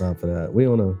nobody got time for that. We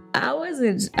on a. I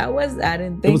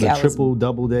didn't It think was I a triple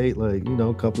double date, like,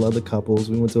 a couple other couples.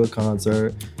 We went to a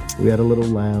concert. We had a little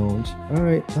lounge. All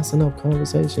right, that's enough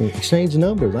conversation. Exchange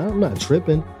numbers. I'm not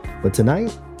tripping. But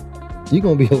tonight, you're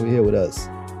going to be over here with us.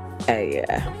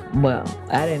 Yeah. Well,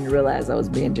 I didn't realize I was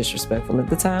being disrespectful at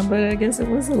the time, but I guess it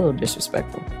was a little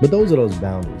disrespectful. But those are those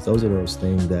boundaries. Those are those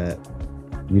things that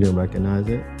you didn't recognize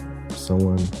it.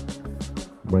 Someone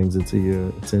brings it to your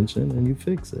attention and you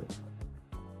fix it.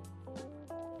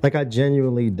 Like, I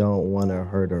genuinely don't want to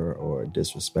hurt her or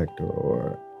disrespect her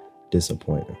or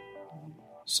disappoint her.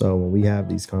 So when we have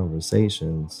these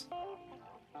conversations,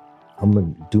 I'm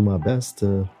going to do my best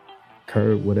to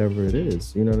curb whatever it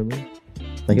is. You know what I mean?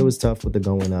 Like, it was tough with the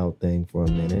going out thing for a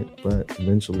minute, but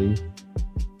eventually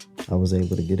I was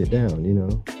able to get it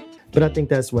down, But I think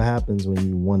that's what happens when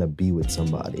you want to be with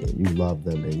somebody and you love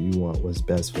them and you want what's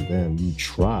best for them. You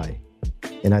try.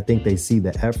 And I think they see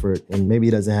the effort, and maybe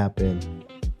it doesn't happen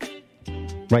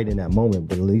right in that moment,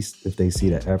 but at least if they see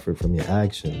the effort from your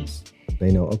actions,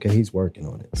 they know, okay, he's working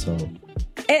on it. So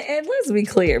And let's be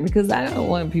clear, because I don't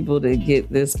want people to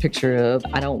get this picture of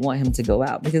I don't want him to go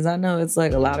out, because I know it's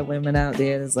like a lot of women out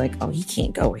there that's like, oh, he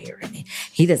can't go here and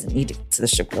he doesn't need to go to the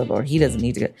strip club, or he doesn't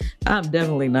need to go. I'm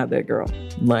definitely not that girl.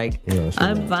 Like,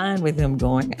 I'm fine with him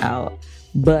going out,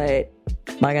 but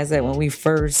like I said, when we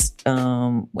first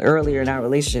earlier in our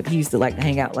relationship, he used to like to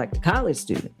hang out like a college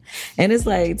student, and it's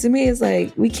like, to me, it's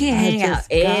like we can't hang out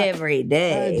every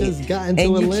day. I just got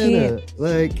into Atlanta,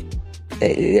 like.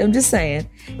 I'm just saying,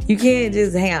 you can't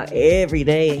just hang out every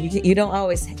day, and you don't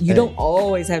always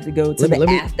have to go to the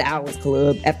after hours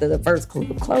club after the first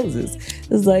club closes.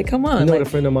 It's like, come on, you know what a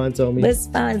friend of mine told me? Let's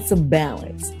find some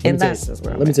balance, and that's just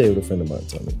where. Let me tell you what a friend of mine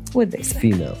told me. What'd they say?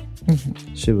 Female.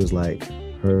 Mm-hmm. She was like,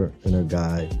 her and her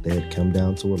guy, they had come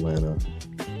down to Atlanta.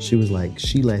 She was like,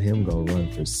 she let him go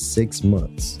run for 6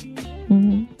 months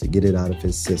to get it out of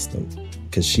his system.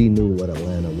 Because she knew what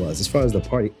Atlanta was. As far as the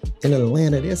party, in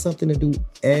Atlanta, there's something to do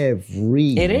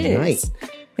every night.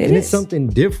 It's something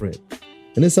different.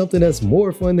 And it's something that's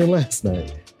more fun than last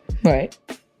night. Right.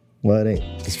 Well, it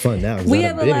ain't. It's fun now. We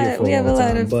have a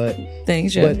lot of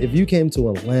things. Yeah. But if you came to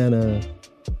Atlanta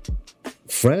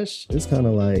fresh, it's kind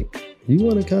of like, you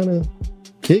want to kind of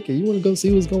kick it. You want to go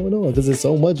see what's going on, because there's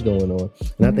so much going on.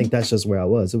 And I think that's just where I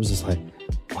was. It was just like,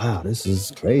 wow, this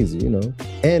is crazy, you know?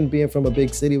 And being from a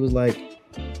big city was like,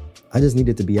 I just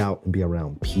needed to be out and be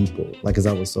around people, like, because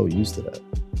I was so used to that.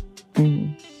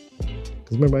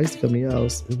 Because remember, I used to come to your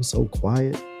house, it was so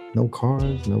quiet, no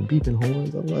cars, no beeping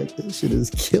horns. I'm like, this shit is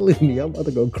killing me. I'm about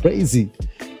to go crazy.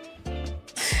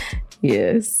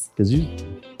 Yes.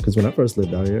 Because when I first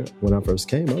lived out here, when I first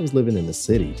came, I was living in the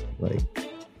city, like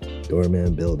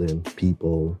doorman building,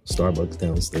 people, Starbucks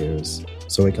downstairs.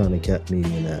 So it kind of kept me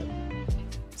in that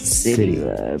city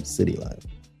life.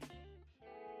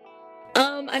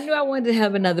 I knew I wanted to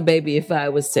have another baby if I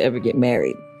was to ever get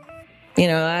married.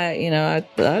 I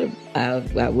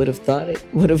would have thought it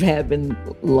would have happened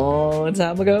a long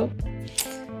time ago,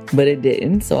 but it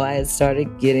didn't. So I had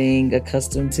started getting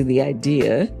accustomed to the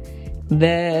idea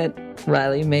that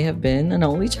Riley may have been an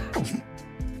only child,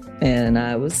 and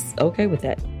I was okay with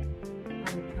that.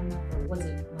 Was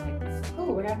it like,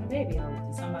 oh, we're having a baby?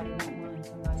 Did somebody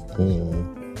want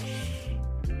one?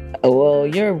 Well,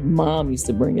 your mom used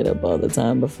to bring it up all the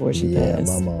time before she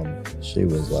passed. Yeah, my mom, she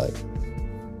was like,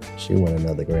 she wanted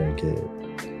another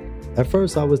grandkid. At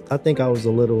first, I think I was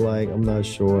a little like, I'm not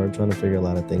sure, I'm trying to figure a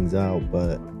lot of things out,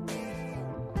 but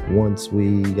once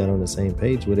we got on the same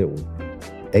page with it,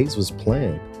 Ace was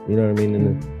planned, you know what I mean?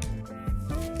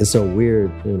 And it's so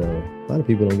weird, you know, a lot of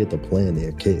people don't get to plan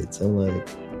their kids. I'm like,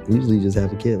 usually you just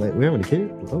have a kid, like, we're having a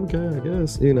kid? Okay, I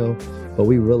guess, you know, but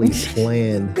we really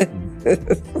planned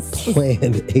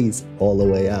Ace all the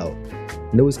way out.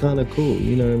 And it was kind of cool,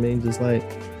 you know what I mean? Just like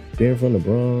being from the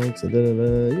Bronx, you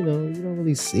know, you don't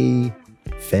really see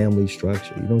family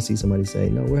structure. You don't see somebody say,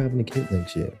 no, we're having a kid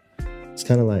next year. It's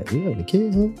kind of like, you having a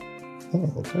kid, huh?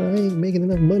 Oh, I ain't making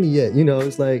enough money yet. You know,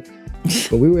 it's like,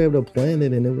 but we were able to plan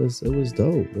it, and it was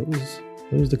dope. It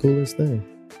was the coolest thing.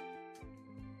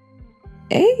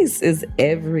 Ace is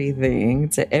everything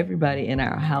to everybody in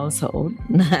our household,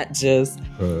 not just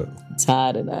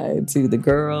Todd and I, to the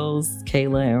girls,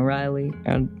 Kayla and Riley,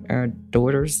 our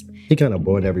daughters. He kind of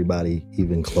brought everybody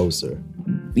even closer.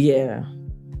 Yeah.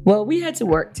 Well, we had to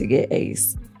work to get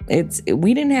Ace.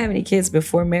 We didn't have any kids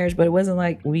before marriage, but it wasn't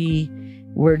like we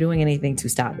were doing anything to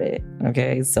stop it.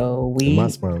 Okay, so my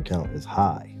sperm count is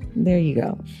high. There you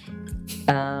go.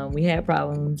 We had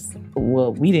problems.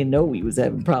 Well, we didn't know we was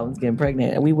having problems getting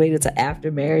pregnant, and we waited till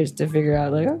after marriage to figure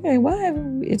out, like, okay, why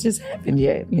haven't it just happened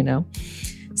yet? You know.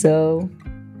 So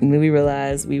we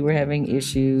realized we were having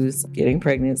issues getting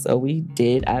pregnant, so we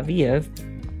did IVF.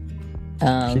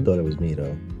 She thought it was me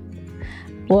though.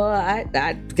 Well,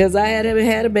 I because I had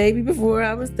a baby before,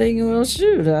 I was thinking, well,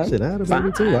 shoot, I had a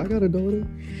baby too. I got a daughter.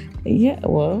 Yeah,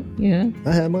 well, yeah.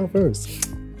 I had mine first.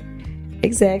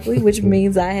 Exactly, which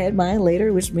means I had mine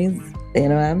later, which means, you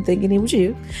know, I'm thinking it was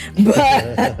you.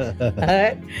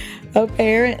 But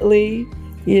apparently,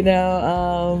 you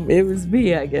know, it was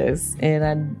me, I guess.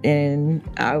 And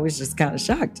I was just kind of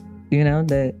shocked, you know,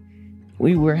 that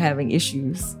we were having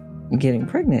issues getting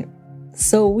pregnant.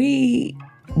 So we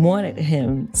wanted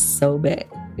him so bad,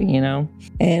 you know.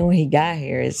 And when he got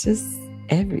here, it's just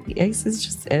Ace is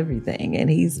just everything, and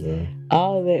he's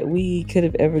all that we could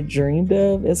have ever dreamed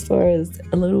of as far as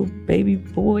a little baby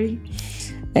boy,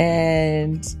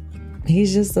 and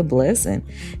he's just a blessing.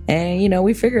 And you know,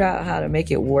 we figured out how to make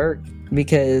it work,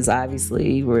 because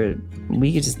obviously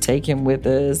we could just take him with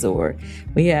us, or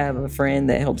we have a friend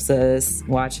that helps us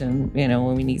watch him, you know,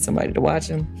 when we need somebody to watch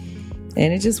him,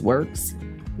 and it just works.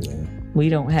 We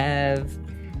don't have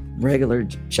regular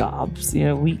jobs. You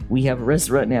know, we have a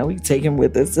restaurant now. We take him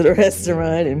with us to the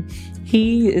restaurant, and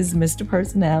he is Mr.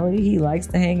 Personality. He likes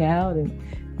to hang out and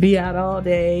be out all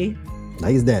day.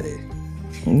 Like his daddy.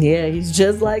 Yeah, he's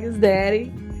just like his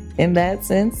daddy in that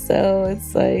sense. So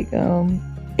it's like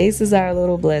Ace is our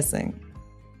little blessing.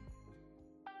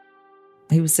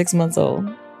 He was 6 months old.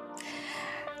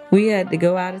 We had to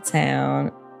go out of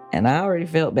town, and I already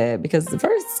felt bad because the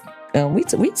first we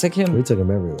took him. We took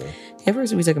him everywhere. At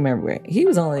first, we took him everywhere. He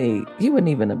wasn't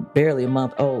even barely a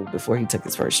month old before he took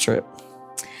his first trip.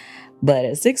 But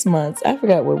at 6 months, I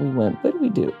forgot where we went. What did we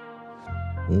do?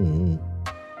 Mm-hmm.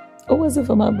 Or was it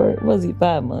for my birthday? Was he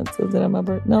 5 months? Was it on my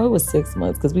birthday? No, it was 6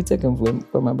 months because we took him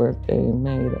for my birthday in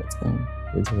May that time.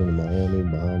 We took him to Miami,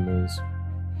 Bahamas.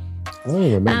 I don't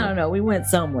even remember. I don't know. We went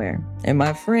somewhere, and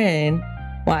my friend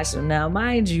watched him. Now,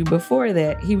 mind you, before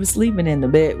that, he was sleeping in the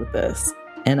bed with us,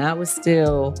 and I was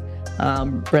still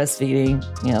breastfeeding,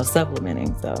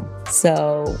 supplementing.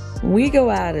 So we go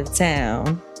out of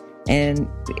town, and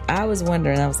I was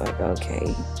wondering. I was like,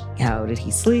 okay, how did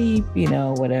he sleep?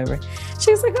 Whatever.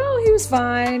 She was like, oh, he was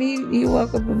fine. He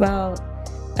woke up about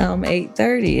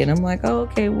 8:30, and I'm like, oh,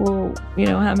 okay. Well,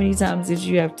 how many times did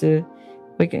you have to?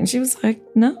 And she was like,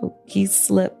 no, he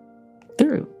slept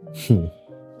through.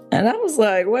 And I was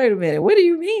like, wait a minute, what do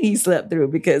you mean he slept through?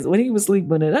 Because when he was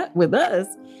sleeping with us,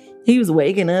 he was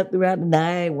waking up throughout the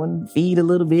night, wanting to feed a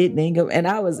little bit, then go. And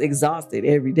I was exhausted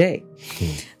every day.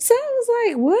 So I was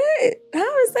like, what?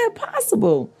 How is that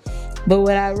possible? But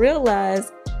what I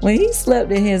realized, when he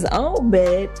slept in his own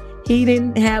bed, he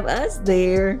didn't have us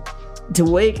there to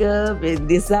wake up and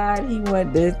decide he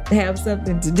wanted to have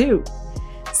something to do.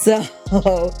 So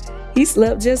he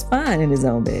slept just fine in his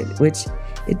own bed, which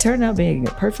it turned out being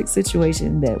a perfect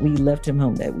situation that we left him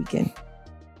home that weekend.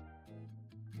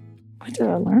 What did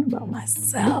I learn about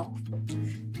myself?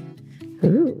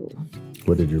 Ooh.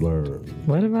 What did you learn?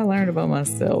 What have I learned about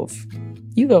myself?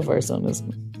 You go first on this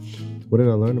one. What did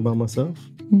I learn about myself?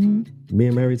 Mm-hmm.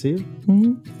 Being married to you?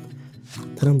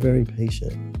 Mm-hmm. That I'm very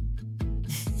patient.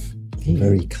 I'm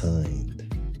very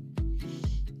kind.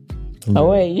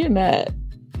 Wait, you're not.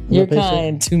 You're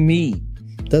kind to me.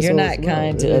 You're not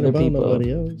kind to other people.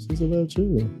 Nobody else. It's about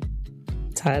you.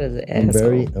 Tired of the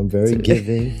asshole. I'm very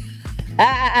giving.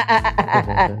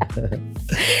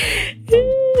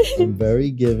 I'm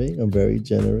very giving. I'm very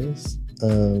generous.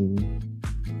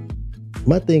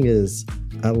 My thing is,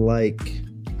 I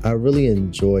really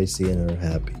enjoy seeing her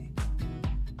happy.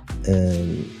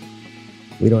 And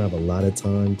we don't have a lot of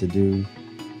time to do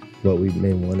what we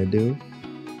may want to do.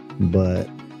 But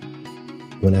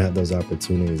when I have those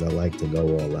opportunities, I like to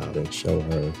go all out and show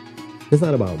her. It's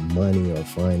not about money or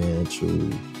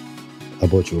financial. I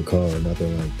bought you a car or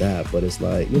nothing like that. But it's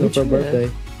like, for her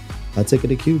birthday, I took her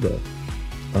to Cuba.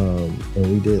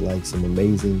 And we did like some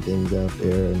amazing things out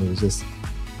there. And it was just,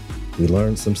 we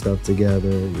learned some stuff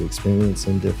together. We experienced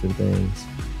some different things.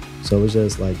 So it was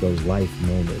just like those life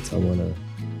moments. I want to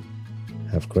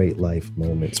have great life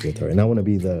moments with her. And I want to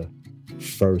be the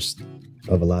first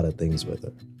of a lot of things with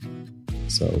her.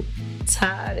 So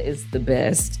Todd is the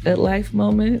best at life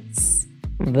moments.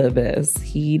 The best.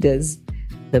 He does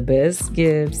the best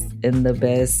gifts and the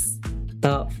best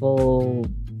thoughtful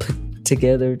put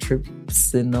together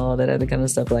trips and all that other kind of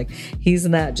stuff. Like, he's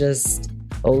not just,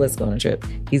 oh, let's go on a trip.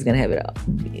 He's going to have it all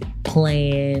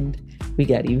planned. We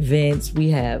got events. We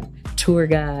have tour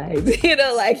guides.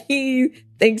 Like, he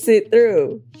thinks it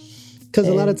through. Because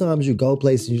a lot of times you go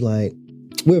places, you're like,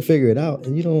 we'll figure it out.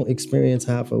 And you don't experience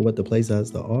half of what the place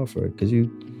has to offer. Because you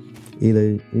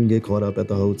can get caught up at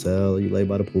the hotel or you lay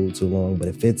by the pool too long. But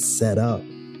if it's set up,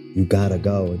 you gotta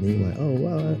go. And then you're like, oh,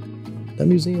 wow, that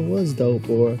museum was dope.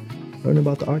 Or learning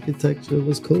about the architecture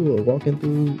was cool. Or walking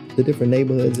through the different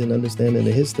neighborhoods and understanding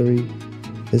the history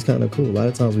is kind of cool. A lot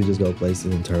of times we just go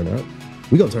places and turn up.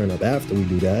 We gonna turn up after we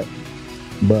do that.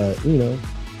 But,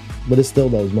 but it's still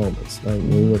those moments. Like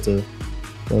when we went to,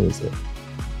 what was it?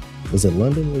 Was it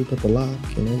London where we put the lock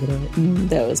and all that?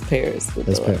 That was Paris.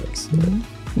 That's Paris.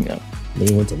 Mm-hmm. Yeah. Then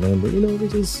we went to London. We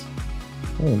just,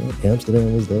 I don't know.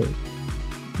 Amsterdam was dope.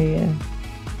 Yeah.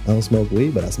 I don't smoke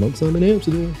weed, but I smoked some in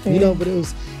Amsterdam. Yeah. But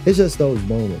it's just those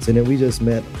moments. And then we just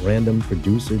met a random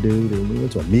producer dude and we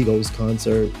went to a Migos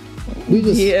concert. We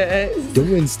just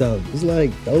doing stuff. It's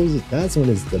like that's when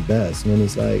it's the best. When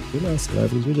it's like, we're not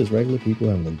celebrities, we're just regular people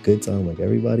having a good time like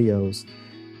everybody else.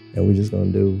 And we're just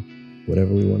gonna do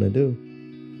whatever we want to do.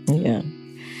 Yeah.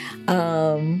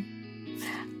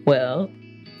 Well,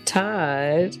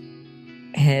 Todd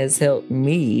has helped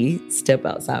me step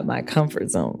outside my comfort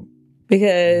zone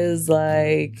because,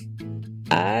 like,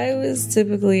 I was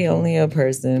typically only a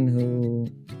person who,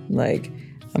 like,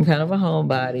 I'm kind of a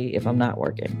homebody if I'm not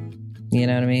working. You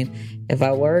know what I mean? If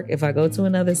I work, if I go to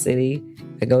another city,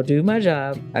 I go do my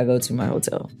job, I go to my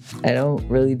hotel. I don't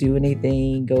really do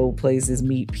anything, go places,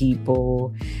 meet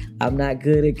people. I'm not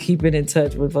good at keeping in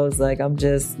touch with folks. Like, I'm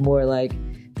just more like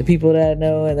the people that I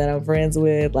know and that I'm friends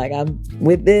with. Like, I'm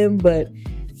with them, but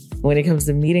when it comes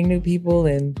to meeting new people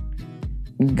and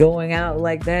going out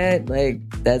like that, like,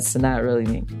 that's not really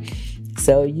me.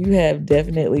 So you have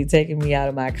definitely taken me out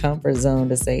of my comfort zone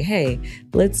to say, hey,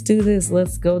 let's do this.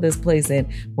 Let's go this place.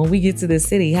 And when we get to the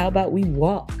city, how about we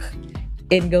walk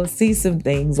and go see some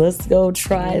things? Let's go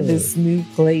try this new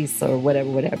place or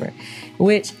whatever.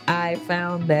 Which I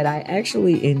found that I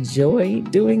actually enjoy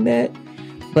doing that,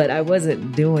 but I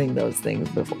wasn't doing those things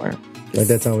before. Like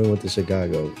that time we went to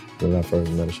Chicago when I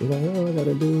first met her. She was like, oh, I got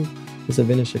to do this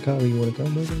event in Chicago. You want to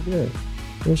come? I was like, yeah.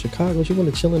 We're in Chicago. She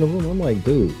want to chill in the room. I'm like,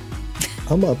 dude,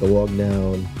 I'm about to walk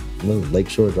down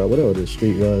Lakeshore Drive, whatever the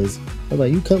street was. I was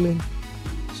like, you coming?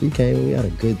 She came and we had a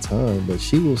good time, but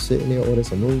she will sit in there, order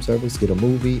some room service, get a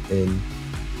movie, and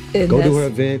go do her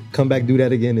event, come back, do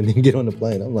that again, and then get on the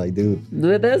plane. I'm like, dude.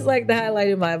 That's like the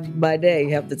highlight of my day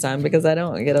half the time because I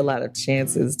don't get a lot of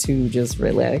chances to just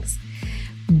relax.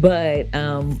 But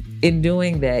in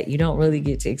doing that, you don't really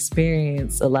get to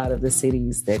experience a lot of the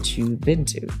cities that you've been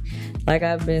to. Like,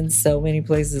 I've been so many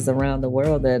places around the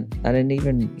world that I didn't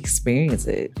even experience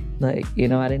it. Like, you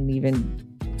know, I didn't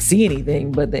even see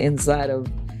anything but the inside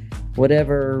of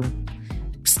whatever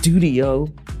studio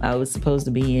I was supposed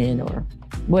to be in or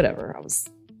whatever I was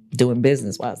doing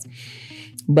business-wise.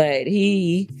 But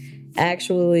he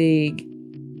actually,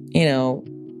 you know,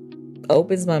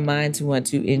 opens my mind to want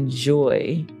to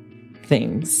enjoy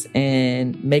things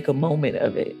and make a moment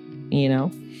of it, you know?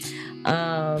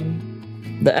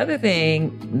 The other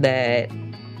thing that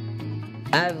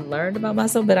I've learned about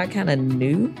myself, but I kind of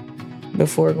knew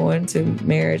before going to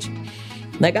marriage,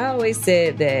 like I always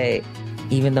said that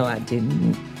even though I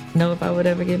didn't know if I would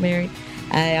ever get married,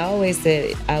 I always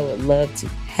said I would love to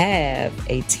have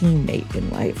a teammate in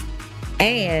life.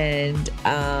 And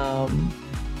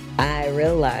I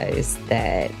realized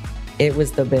that it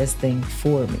was the best thing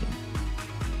for me.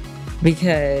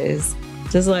 Because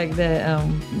just like that,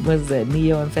 what's that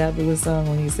Neo and Fabulous song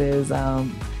when he says,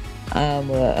 I'm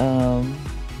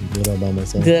good all by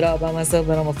myself. Good all by myself,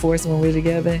 but I'm a force when we're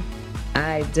together.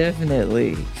 I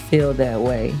definitely feel that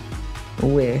way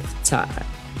with Todd,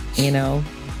 you know?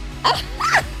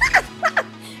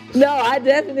 No, I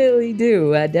definitely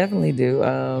do.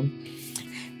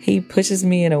 He pushes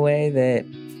me in a way that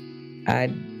I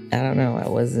don't know, I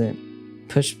wasn't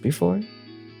pushed before,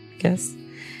 I guess.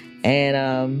 And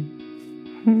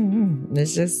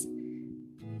it's just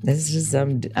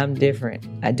I'm different.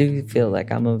 I do feel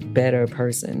like I'm a better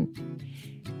person.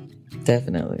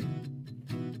 Definitely.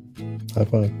 High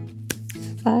five.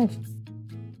 5.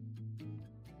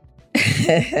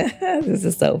 This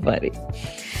is so funny.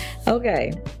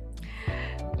 Okay.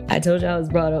 I told you I was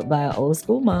brought up by an old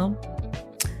school mom.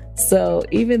 So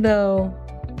even though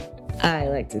I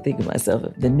like to think of myself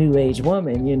as the new age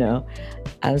woman, you know,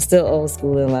 I'm still old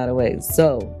school in a lot of ways.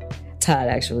 So Todd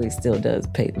actually still does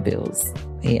pay the bills.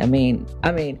 I mean,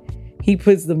 he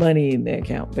puts the money in the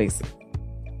account, basically.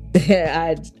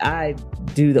 I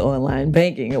do the online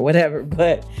banking or whatever,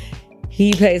 but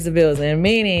he pays the bills. And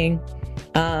meaning,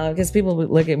 because people would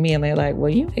look at me and they're like, well,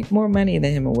 you make more money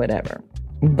than him or whatever.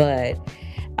 But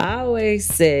I always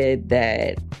said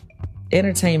that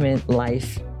entertainment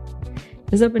life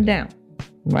is up and down,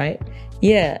 right?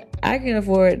 Yeah, I can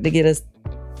afford to get us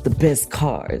the best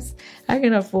cars. I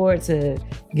can afford to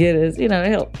get us, you know,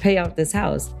 help pay off this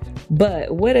house.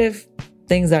 But what if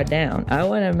things are down? I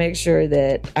want to make sure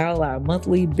that all our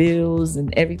monthly bills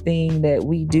and everything that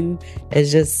we do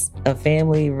is just a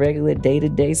family, regular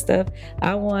day-to-day stuff.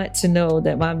 I want to know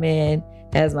that my man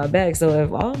has my back. So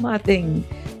if all my things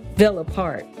fell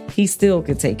apart, he still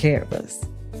could take care of us.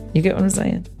 You get what I'm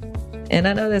saying? And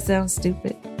I know that sounds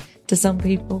stupid to some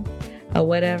people or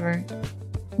whatever,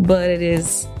 but it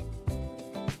is,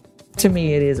 to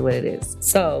me, it is what it is.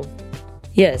 So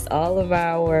yes, all of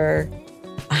our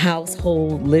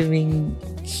household living,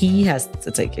 he has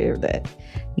to take care of that.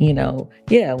 You know,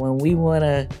 yeah, when we want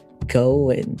to go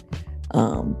and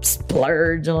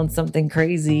splurge on something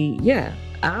crazy, yeah,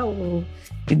 I will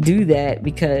do that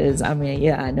because, I mean,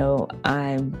 yeah, I know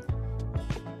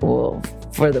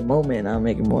for the moment, I'm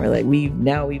making more. Like we've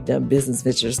done business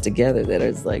ventures together that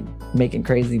is like making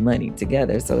crazy money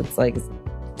together. So it's like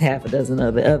half a dozen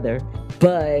of the other.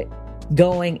 But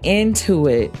going into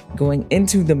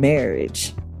the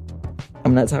marriage,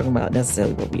 I'm not talking about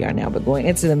necessarily what we are now, but going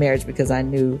into the marriage, because I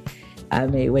knew I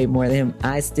made way more than him.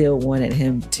 I still wanted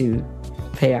him to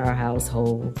pay our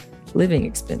household living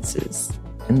expenses.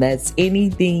 And that's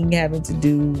anything having to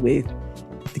do with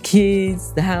the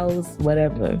kids, the house,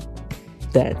 whatever.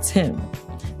 That's him.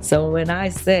 So when I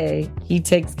say he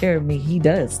takes care of me, he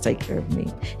does take care of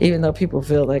me. Even though people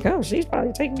feel like, oh, she's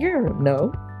probably taking care of him.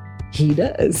 No, he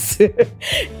does.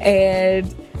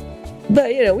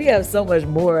 But you know, we have so much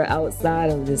more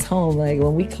outside of this home. Like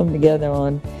when we come together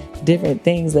on different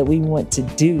things that we want to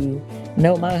do,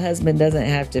 no, my husband doesn't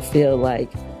have to feel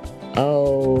like,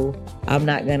 oh, I'm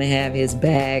not going to have his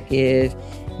back if,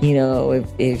 you know,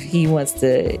 if he wants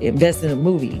to invest in a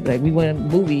movie. Like we want a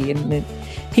movie and then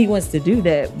he wants to do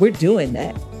that. We're doing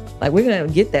that. Like we're going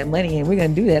to get that money and we're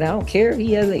going to do that. I don't care if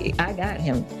he has I got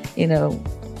him. You know,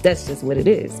 that's just what it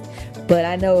is. But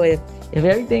I know if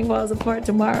everything falls apart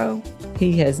tomorrow,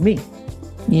 he has me.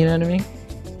 You know what I mean?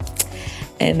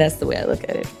 And that's the way I look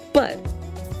at it. But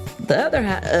the other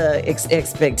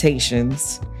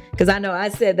expectations, because I know I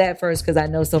said that first because I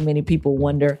know so many people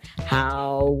wonder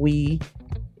how we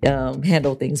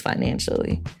handle things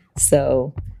financially.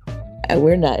 So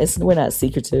we're not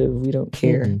secretive. We don't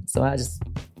care. Mm-hmm. So I just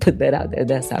put that out there.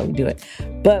 That's how we do it.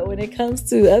 But when it comes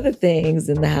to other things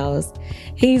in the house,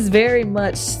 he's very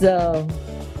much so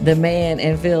the man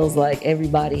and feels like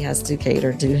everybody has to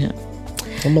cater to him.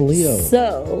 I'm a Leo.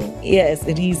 So, yes,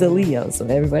 and he's a Leo. So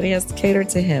everybody has to cater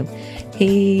to him.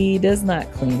 He does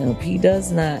not clean up. He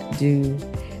does not do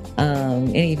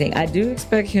anything. I do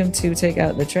expect him to take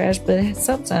out the trash, but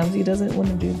sometimes he doesn't want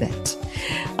to do that.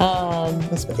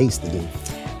 That's what Ace to do.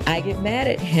 I get mad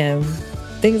at him.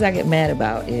 Things I get mad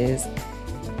about is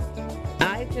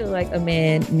I feel like a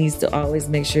man needs to always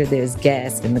make sure there's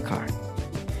gas in the car.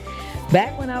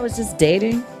 Back when I was just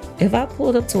dating, if I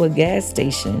pulled up to a gas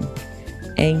station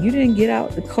and you didn't get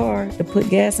out the car to put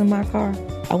gas in my car,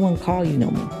 I wouldn't call you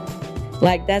no more.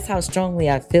 Like, that's how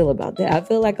strongly I feel about that. I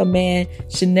feel like a man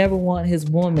should never want his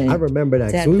woman. I remember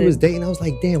that. So we was dating. I was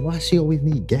like, damn, why she always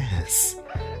need gas?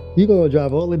 You gonna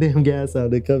drive all the damn gas out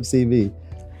to come see me.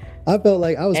 I felt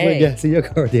like I was putting gas in your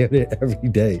car damn near every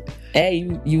day.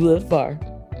 Hey, you live far.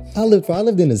 I lived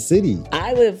in the city.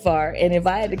 I live far, and if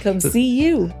I had to come see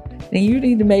you, then you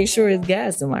need to make sure there's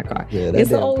gas in my car. Yeah,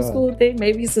 it's an old school thing.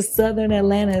 Maybe it's a Southern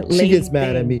Atlanta lady. She gets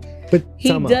mad at me, but he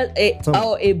does.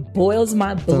 It boils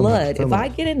my blood. If I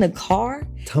get in the car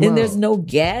and there's no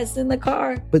gas in the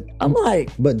car, but I'm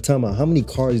like, but Tama, how many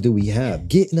cars do we have?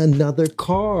 Get in another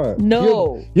car.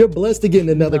 No, you're blessed to get in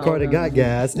another car that got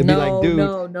gas and be like, dude,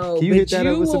 can you hit that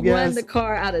up with some gas? You will run the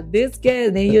car out of this gas,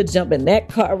 and then you'll jump in that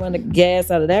car, run the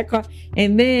gas out of that car,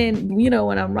 and then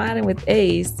when I'm riding with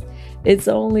Ace. It's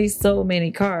only so many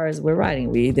cars we're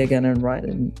riding. We're either gonna ride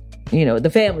in,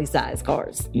 the family size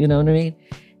cars. You know what I mean?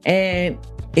 And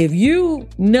if you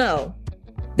know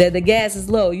that the gas is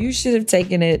low, you should have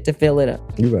taken it to fill it up.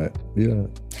 You're right.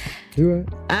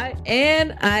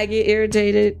 I get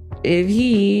irritated if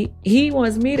he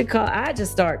wants me to call. I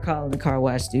just start calling the car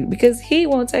wash dude because he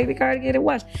won't take the car to get it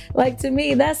washed. Like, to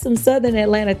me, that's some Southern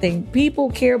Atlanta thing. People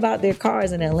care about their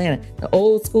cars in Atlanta, the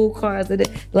old school cars.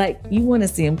 Like, you want to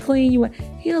see them clean.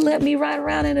 He'll let me ride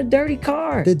around in a dirty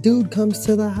car. The dude comes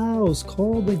to the house.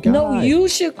 Call the guy. No, you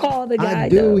should call the guy. I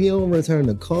do. Though. He don't return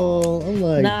the call. I'm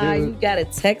like, nah, dude. You gotta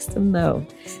text him though.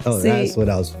 Oh, that's what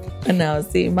I was. No,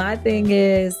 see, my thing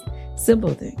is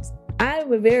simple things. I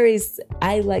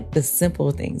like the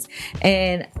simple things.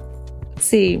 And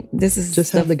see, this is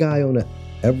just have the guy on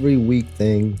every week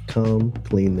thing come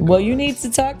clean the car. Well, you need to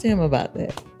talk to him about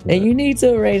that. Right. And you need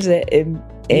to arrange that and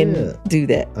do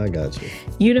that. I got you.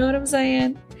 You know what I'm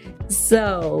saying?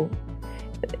 So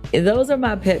those are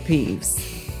my pet peeves,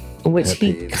 which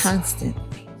he constantly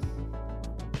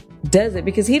does it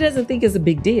because he doesn't think it's a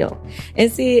big deal.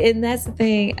 And see, and that's the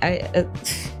thing.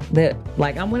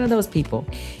 I'm one of those people.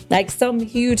 Like, some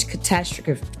huge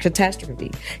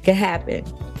catastrophe can happen,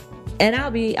 and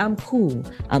I'm cool.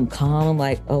 I'm calm. I'm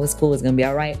like, oh, it's cool. It's gonna be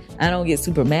all right. I don't get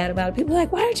super mad about it. People are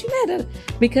like, why aren't you mad at it?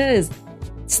 Because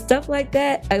stuff like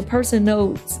that, a person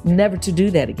knows never to do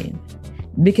that again,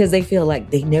 because they feel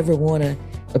like they never want to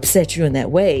upset you in that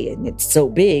way, and it's so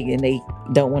big, and they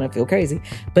don't want to feel crazy.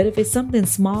 But if it's something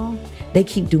small, they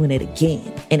keep doing it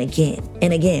again and again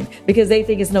and again because they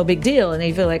think it's no big deal, and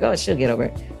they feel like, oh, she'll get over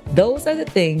it. Those are the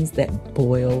things that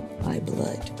boil my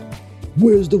blood.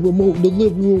 Where's the remote in the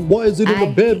living room? Why is it in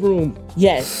the bedroom?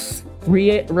 Yes.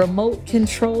 Remote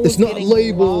control. It's not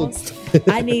labeled.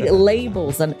 I need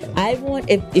labels. And I want,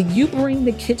 if you bring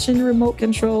the kitchen remote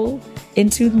control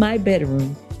into my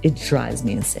bedroom, it drives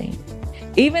me insane.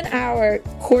 Even our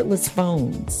cordless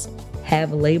phones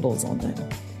have labels on them.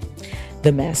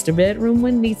 The master bedroom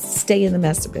one needs to stay in the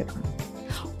master bedroom.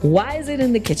 Why is it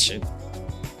in the kitchen?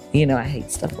 You know, I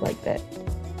hate stuff like that.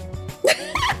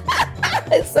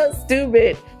 It's so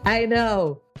stupid. I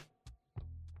know.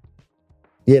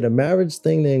 Yeah, the marriage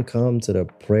thing didn't come to the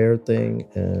prayer thing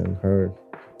and her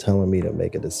telling me to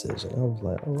make a decision. I was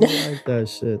like, oh, I like that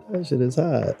shit. That shit is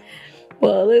hot.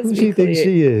 Well, let's Who be do you think clear.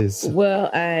 she is? Well,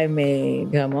 I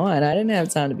mean, come on. I didn't have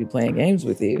time to be playing games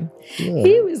with you. Yeah.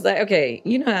 He was like, okay,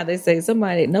 you know how they say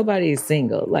nobody is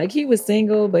single. Like, he was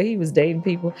single, but he was dating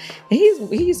people. And he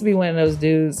used to be one of those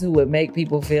dudes who would make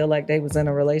people feel like they was in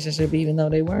a relationship even though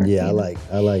they weren't. Yeah, you know?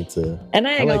 I like to. And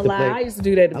I ain't I like gonna to lie, play- I used to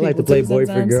do that to I people like to play too boyfriend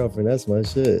sometimes. girlfriend. That's my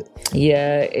shit.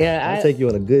 Yeah, I'll take you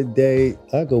on a good date.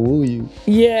 I could woo you. But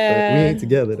we yeah. ain't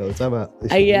together though. Time out.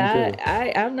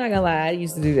 I'm not gonna lie. I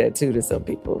used to do that too to some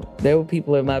people. There were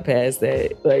people in my past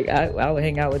that like I would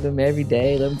hang out with them every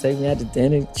day. Let them take me out to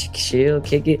dinner, chill,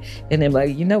 kick it, and then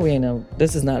like, you know,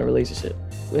 this is not a relationship.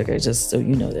 Okay, just so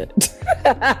you know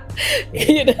that.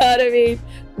 You know what I mean?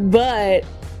 But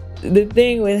the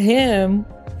thing with him,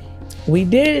 we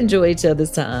did enjoy each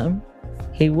other's time.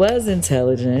 He was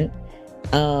intelligent.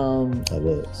 I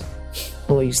was.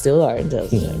 Well, you still are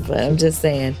intelligent, but I'm just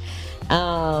saying.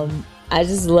 I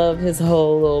just love his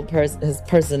whole little his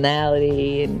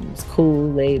personality, and he's cool,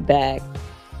 laid back,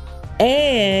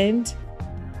 and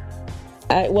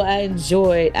I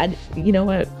enjoyed. You know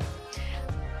what?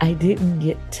 I didn't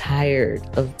get tired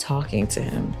of talking to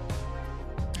him.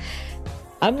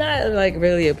 I'm not like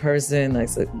really a person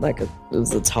like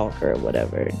a talker or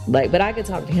whatever. Like, but I could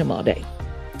talk to him all day.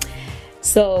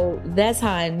 So that's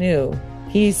how I knew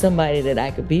he's somebody that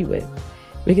I could be with.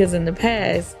 Because in the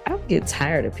past, I would get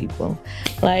tired of people.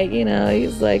 Like, you know,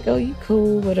 he's like, oh, you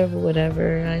cool,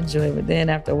 whatever. I enjoy it. But then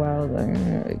after a while, I was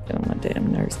like, get on my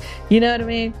damn nerves. You know what I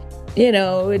mean? You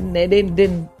know, and they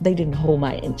didn't hold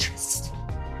my interest.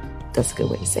 That's a good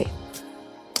way to say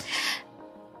it.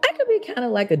 I could be kind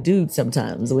of like a dude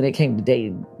sometimes when it came to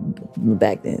dating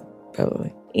back then,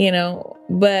 probably. You know,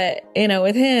 but, you know,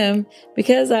 with him,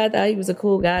 because I thought he was a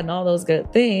cool guy and all those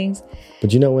good things,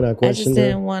 But you know when I I just questioned her?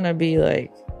 didn't want to be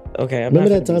like, okay, I'm Remember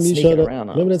not that gonna time be you sneaking showed up? around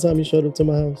on Remember that time you showed up to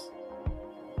my house?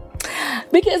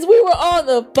 because we were on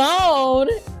the phone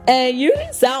and you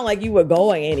didn't sound like you were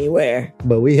going anywhere.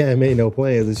 But we hadn't made no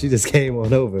plans, and she just came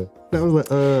on over. And I was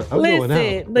like, I'm going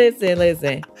out.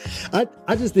 Listen.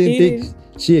 I just didn't think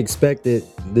she expected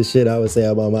the shit I would say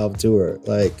out my mouth to her.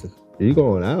 Like, you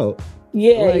going out?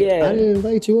 Yeah, Like, yeah. I didn't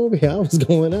invite you over here. I was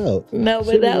going out. No,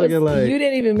 She but that was looking like- you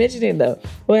didn't even mention it though.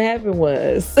 What happened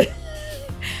was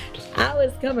I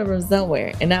was coming from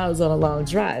somewhere and I was on a long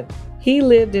drive. He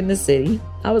lived in the city.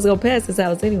 I was gonna pass his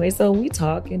house anyway, so we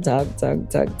talk. So I'm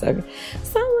like,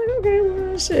 okay,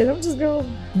 well, shit, I'm just gonna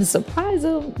surprise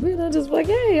him. You know, just like,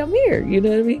 hey, I'm here. You know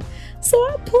what I mean? So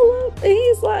I pull up and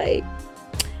he's like,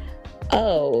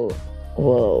 oh,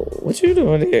 well, what you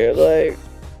doing here? Like,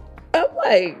 I'm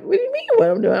like, what do you mean what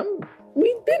I'm doing?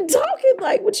 We've been talking,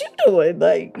 like, what you doing?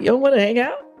 Like, you don't want to hang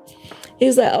out? He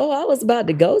was like, oh, I was about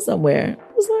to go somewhere.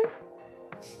 I was like,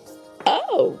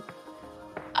 oh,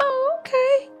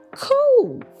 okay,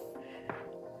 cool.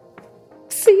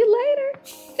 See you later.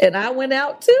 And I went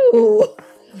out too.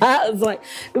 I was like,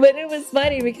 but it was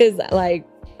funny because like,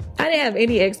 I didn't have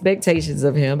any expectations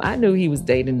of him. I knew he was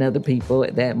dating other people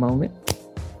at that moment.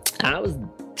 I was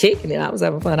kicking it. I was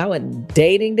having fun. I wasn't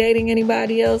dating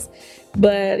anybody else.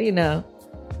 But, you know,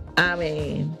 I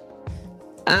mean,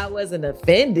 I wasn't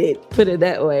offended, put it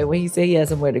that way. When he said he had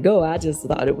somewhere to go, I just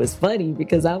thought it was funny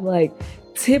because I'm like,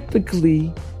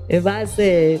 typically, if I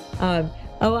said,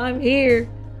 oh, I'm here,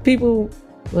 people,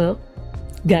 well,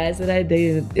 guys that I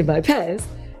dated in my past,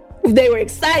 they were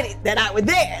excited that I was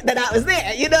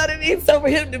there. You know what I mean? So for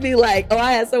him to be like, oh,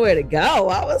 I had somewhere to go,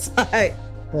 I was like,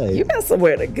 Hey, you got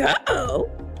somewhere to go?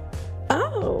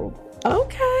 Oh,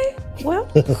 okay. Well,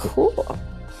 cool.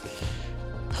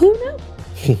 Who knew?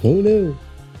 who knew?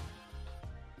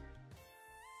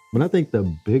 But I think the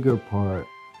bigger part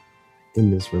in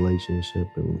this relationship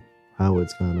and how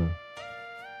it's kind of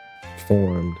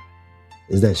formed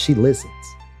is that she listens.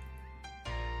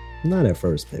 Not at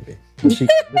first, maybe. But she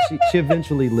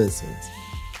eventually listens.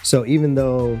 So even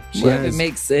though she Well, if has, it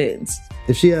makes sense.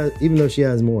 even though she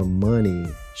has more money,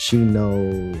 she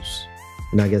knows,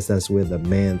 and I guess that's where the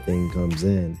man thing comes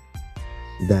in,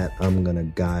 that I'm gonna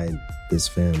guide this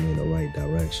family in the right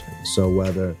direction. So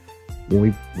whether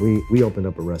when we opened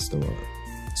up a restaurant,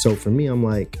 so for me, I'm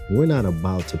like, we're not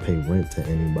about to pay rent to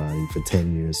anybody for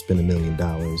 10 years, spend $1 million,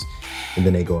 and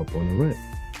then they go up on the rent.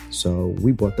 So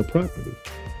we bought the property.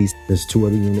 There's 2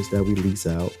 other units that we lease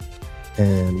out,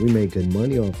 and we make good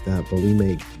money off that, but we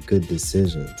make good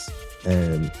decisions.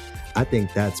 And I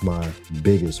think that's my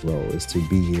biggest role, is to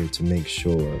be here to make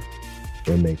sure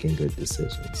we're making good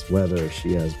decisions. Whether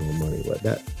she has more money, what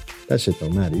that shit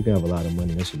don't matter. You can have a lot of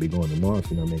money that should be going tomorrow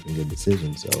if you're not making good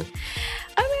decisions. So, I mean,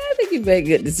 I think you make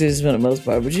good decisions for the most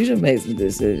part, but you done made some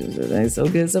decisions that ain't so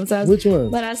good sometimes. Which one?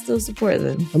 But I still support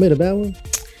them. I made a bad one?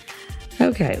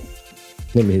 Okay.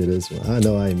 Let me hear this one. I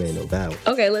know I ain't made no bad one.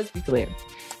 Okay, let's be clear.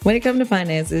 When it comes to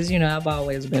finances, I've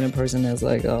always been a person that's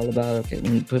like all about, okay,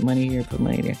 when you put money here, put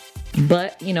money there.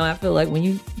 But, I feel like when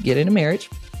you get into marriage,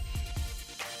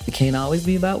 it can't always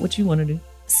be about what you want to do.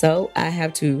 So I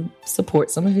have to support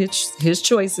some of his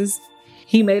choices.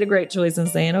 He made a great choice in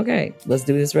saying, okay, let's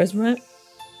do this restaurant,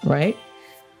 right?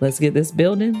 Let's get this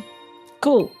building.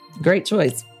 Cool. Great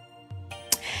choice.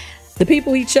 The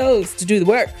people he chose to do the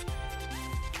work,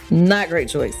 not great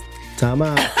choice. Time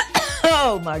out.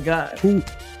 Oh my God.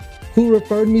 Who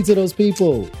referred me to those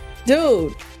people?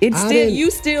 Dude,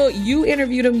 you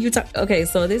interviewed him. Okay,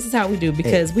 so this is how we do,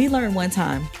 because we learned one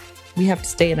time we have to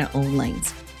stay in our own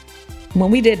lanes. When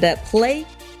we did that play,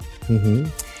 we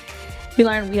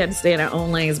learned we had to stay in our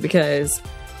own lanes, because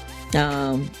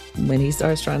when he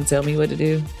starts trying to tell me what to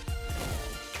do,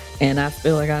 and I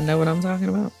feel like I know what I'm talking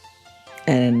about,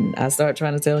 and I start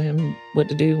trying to tell him what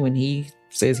to do when he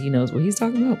says he knows what he's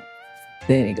talking about,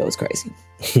 then it goes crazy.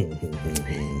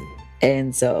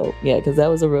 And so, yeah, because that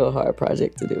was a real hard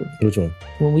project to do. Which one?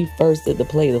 When we first did the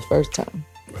play the first time.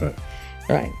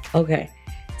 Right. Okay.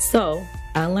 So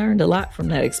I learned a lot from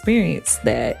that experience,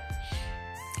 that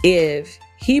if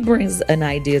he brings an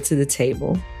idea to the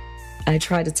table, I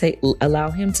try to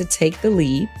allow him to take the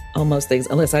lead on most things,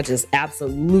 unless I just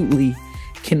absolutely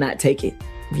cannot take it.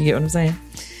 You get what I'm saying?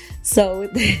 So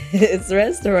with this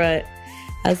restaurant,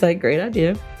 I was like, great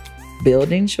idea.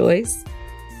 Building choice.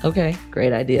 Okay,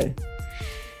 great idea.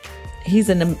 He's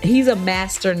a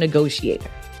master negotiator.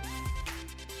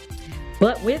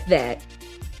 But with that,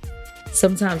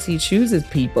 sometimes he chooses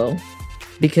people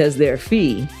because their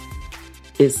fee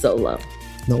is so low.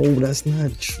 No, that's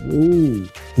not true.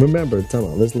 Remember,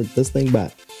 let's think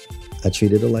back. I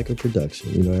treated it like a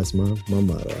production. That's my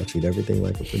motto. I treat everything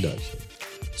like a production.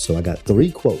 So I got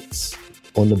 3 quotes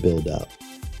on the build out.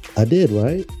 I did,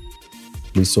 right?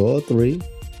 We saw 3.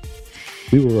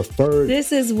 We were referred.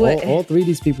 This is what all 3 of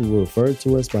these people were referred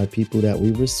to us by people that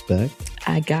we respect.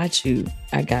 I got you.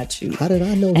 How did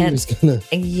I know he was gonna?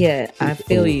 Yeah, I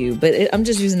feel you. But I'm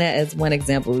just using that as one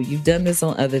example. You've done this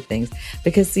on other things,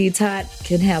 because see, Todd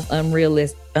can have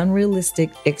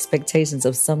unrealistic expectations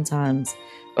of some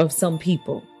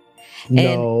people.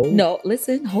 No,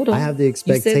 listen, hold on. I have the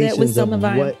expectations. You said that with some of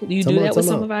our. You do that with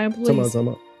some of our employees.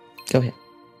 Go ahead.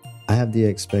 I have the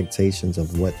expectations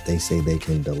of what they say they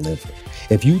can deliver.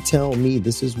 If you tell me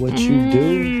this is what you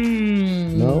do,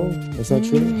 no, that's not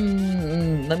true.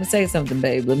 Let me say something,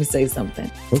 babe. Let me say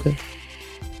something. Okay.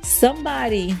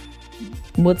 Somebody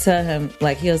will tell him,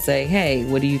 like, he'll say, hey,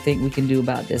 what do you think we can do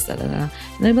about this? Da, da, da. And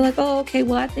they'll be like, oh, okay,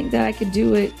 well, I think that I could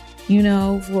do it,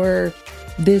 for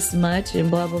this much and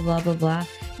blah, blah, blah, blah, blah.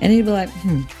 And he'd be like,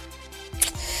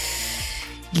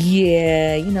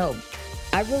 yeah,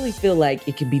 I really feel like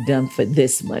it could be done for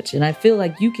this much. And I feel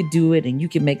like you could do it and you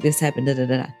can make this happen. Da, da,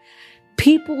 da.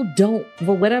 People don't,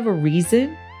 for whatever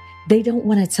reason, they don't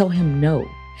want to tell him no.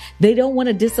 They don't want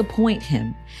to disappoint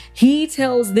him. He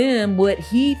tells them what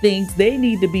he thinks they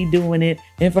need to be doing it.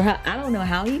 And for how, I don't know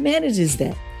how he manages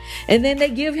that. And then they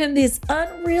give him this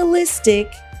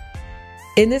unrealistic,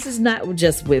 and this is not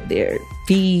just with their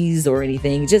fees or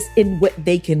anything, just in what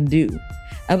they can do.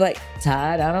 I'm like,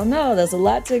 Todd, I don't know. There's a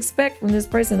lot to expect from this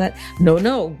person. That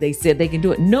no, they said they can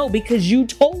do it. No, because you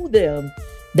told them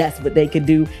that's what they could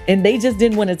do, and they just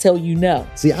didn't want to tell you no.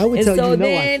 See, I would tell you no,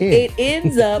 I can't. And so then it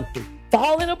ends up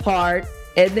falling apart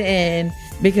at the end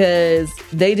because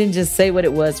they didn't just say what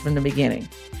it was from the beginning,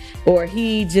 or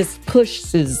he just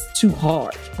pushes too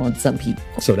hard on some people.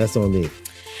 So that's on me.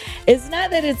 It's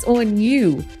not that it's on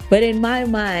you, but in my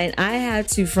mind, I have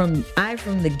to from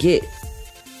the get.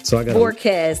 So I got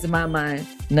forecast in my mind.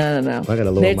 No. I got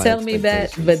to lower They're my telling me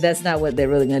that, but that's not what they're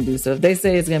really going to do. So if they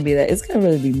say it's going to be that, it's going to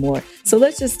really be more. So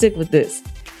let's just stick with this.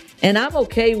 And I'm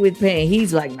okay with paying.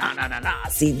 He's like, no.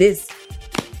 See this.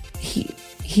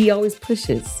 He always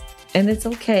pushes, and it's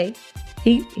okay.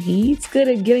 He's good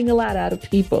at getting a lot out of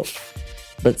people,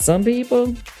 but some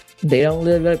people, they don't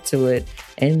live up to it,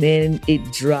 and then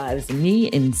it drives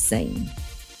me insane.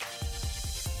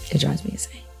 It drives me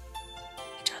insane.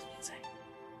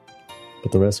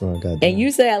 But the restaurant got done. And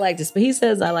you say he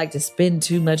says I like to spend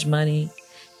too much money,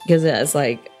 because it's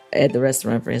like at the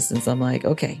restaurant, for instance, I'm like,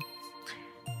 okay,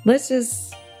 let's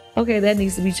just okay, that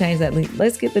needs to be changed.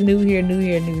 Let's get the new here.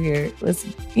 Let's,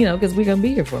 because we're going to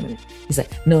be here for a minute. He's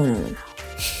like, no.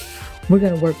 We're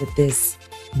going to work with this,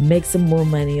 make some more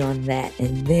money on that,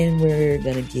 and then we're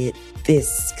going to get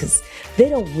this, because they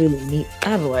don't really need.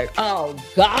 I'm like, oh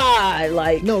God,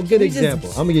 like. No, good example.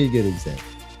 I'm gonna give you a good example.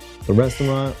 The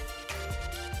restaurant,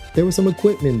 there was some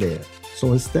equipment there.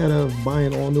 So instead of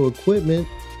buying all new equipment,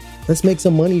 let's make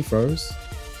some money first,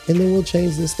 and then we'll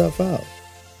change this stuff out.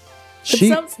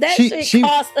 That shit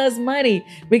cost us money,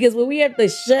 because when we have to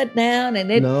shut down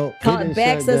and it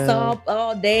backs us off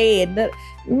all day, and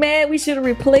man, we should have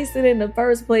replaced it in the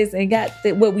first place and got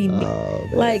what we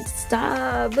need. Like,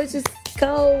 stop. Let's just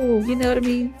go. You know what I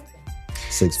mean?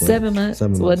 6 months. 7 months.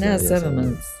 7 months. Well, now 7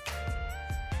 months.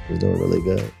 He's doing really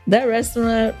good. That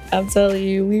restaurant, I'm telling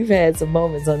you, we've had some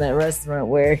moments on that restaurant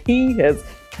where he has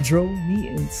drove me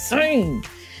insane.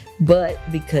 But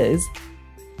because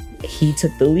he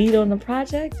took the lead on the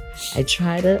project, I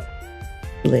try to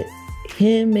let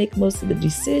him make most of the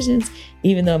decisions,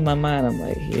 even though in my mind I'm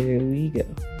like, here we go.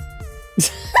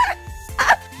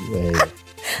 I'm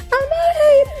a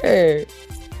hater.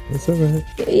 It's all right.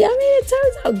 Yeah, I mean, it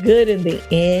turns out good in the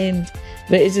end,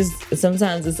 but it's just,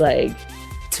 sometimes it's like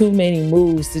too many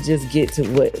moves to just get to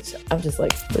what I'm just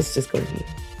like, let's just go here.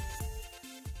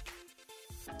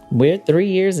 We're 3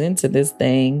 years into this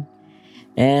thing,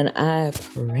 and I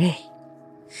pray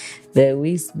that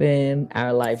we spend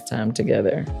our lifetime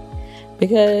together,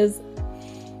 because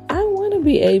I want to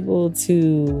be able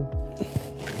to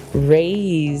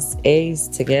raise Ace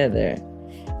together.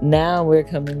 Now we're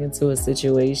coming into a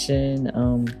situation.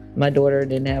 My daughter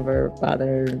didn't have her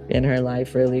father in her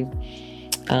life, really.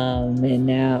 And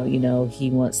now,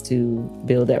 he wants to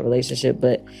build that relationship.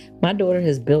 But my daughter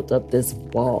has built up this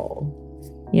wall.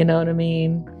 You know what I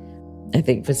mean? I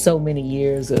think for so many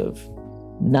years of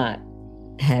not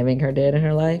having her dad in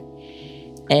her life.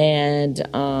 And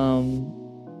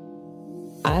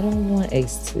I don't want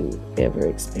Ace to ever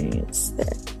experience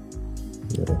that.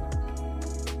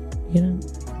 Yeah.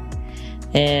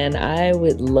 And I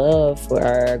would love for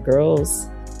our girls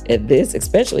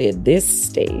especially at this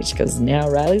stage, because now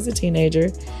Riley's a teenager,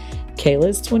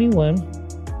 Kayla's 21,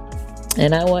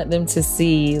 and I want them to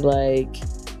see like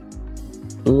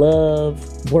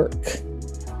love work,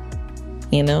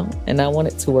 and I want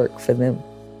it to work for them.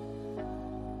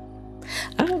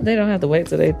 I hope they don't have to wait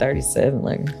till they're 37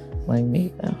 like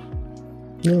me though.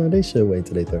 No, they should wait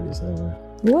till they're 37.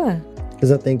 Why?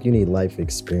 Because I think you need life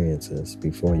experiences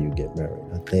before you get married.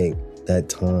 I think that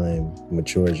time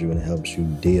matures you and helps you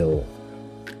deal.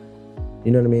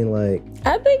 You know what I mean? Like,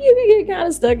 I think you can get kind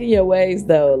of stuck in your ways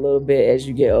though a little bit as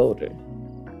you get older.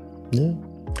 Yeah.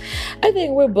 I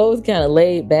think we're both kind of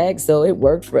laid back, so it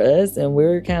worked for us, and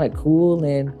we're kind of cool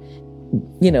and,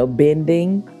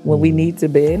 bending when we need to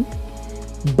bend.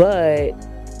 But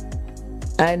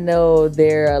I know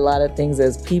there are a lot of things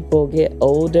as people get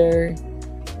older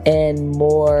and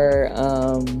more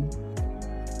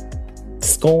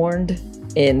scorned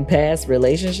in past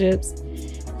relationships,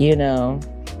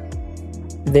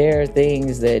 there are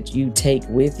things that you take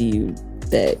with you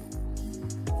that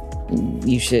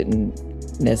you shouldn't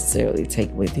necessarily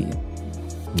take with you.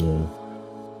 Yeah.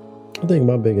 I think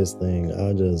my biggest thing,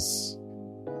 I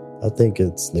think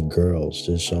it's the girls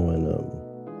just showing them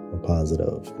a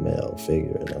positive male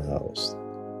figure in the house,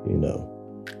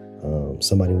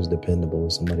 somebody who's dependable,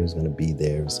 somebody who's going to be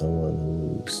there, someone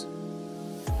who's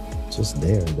just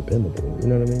there and dependable. You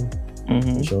know what I mean?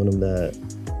 Mm-hmm. Showing them that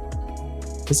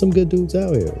there's some good dudes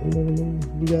out here. You know what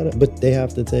I mean? But they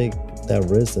have to take that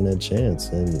risk and that chance,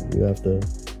 and you have to.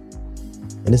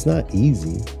 And it's not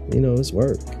easy. It's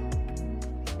work.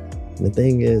 And the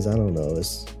thing is, I don't know.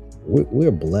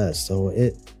 We're blessed, so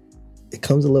it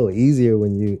comes a little easier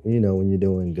when when you're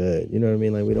doing good. You know what I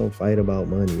mean? Like, we don't fight about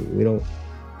money. We don't.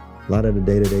 A lot of the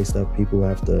day-to-day stuff people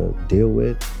have to deal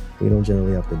with, we don't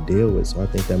generally have to deal with. So I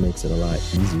think that makes it a lot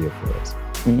easier for us.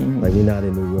 Mm-hmm. Like, we're not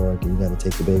in New York and you got to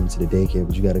take the baby to the daycare,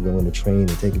 but you got to go on the train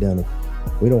and take it down.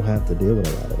 We don't have to deal with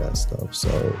a lot of that stuff. So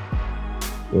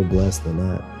we're blessed in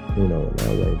that, in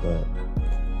that way. But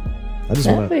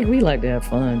I think we like to have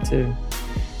fun too.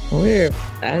 I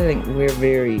think we're a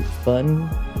very fun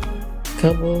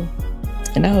couple,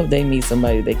 and I hope they meet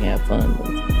somebody they can have fun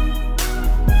with.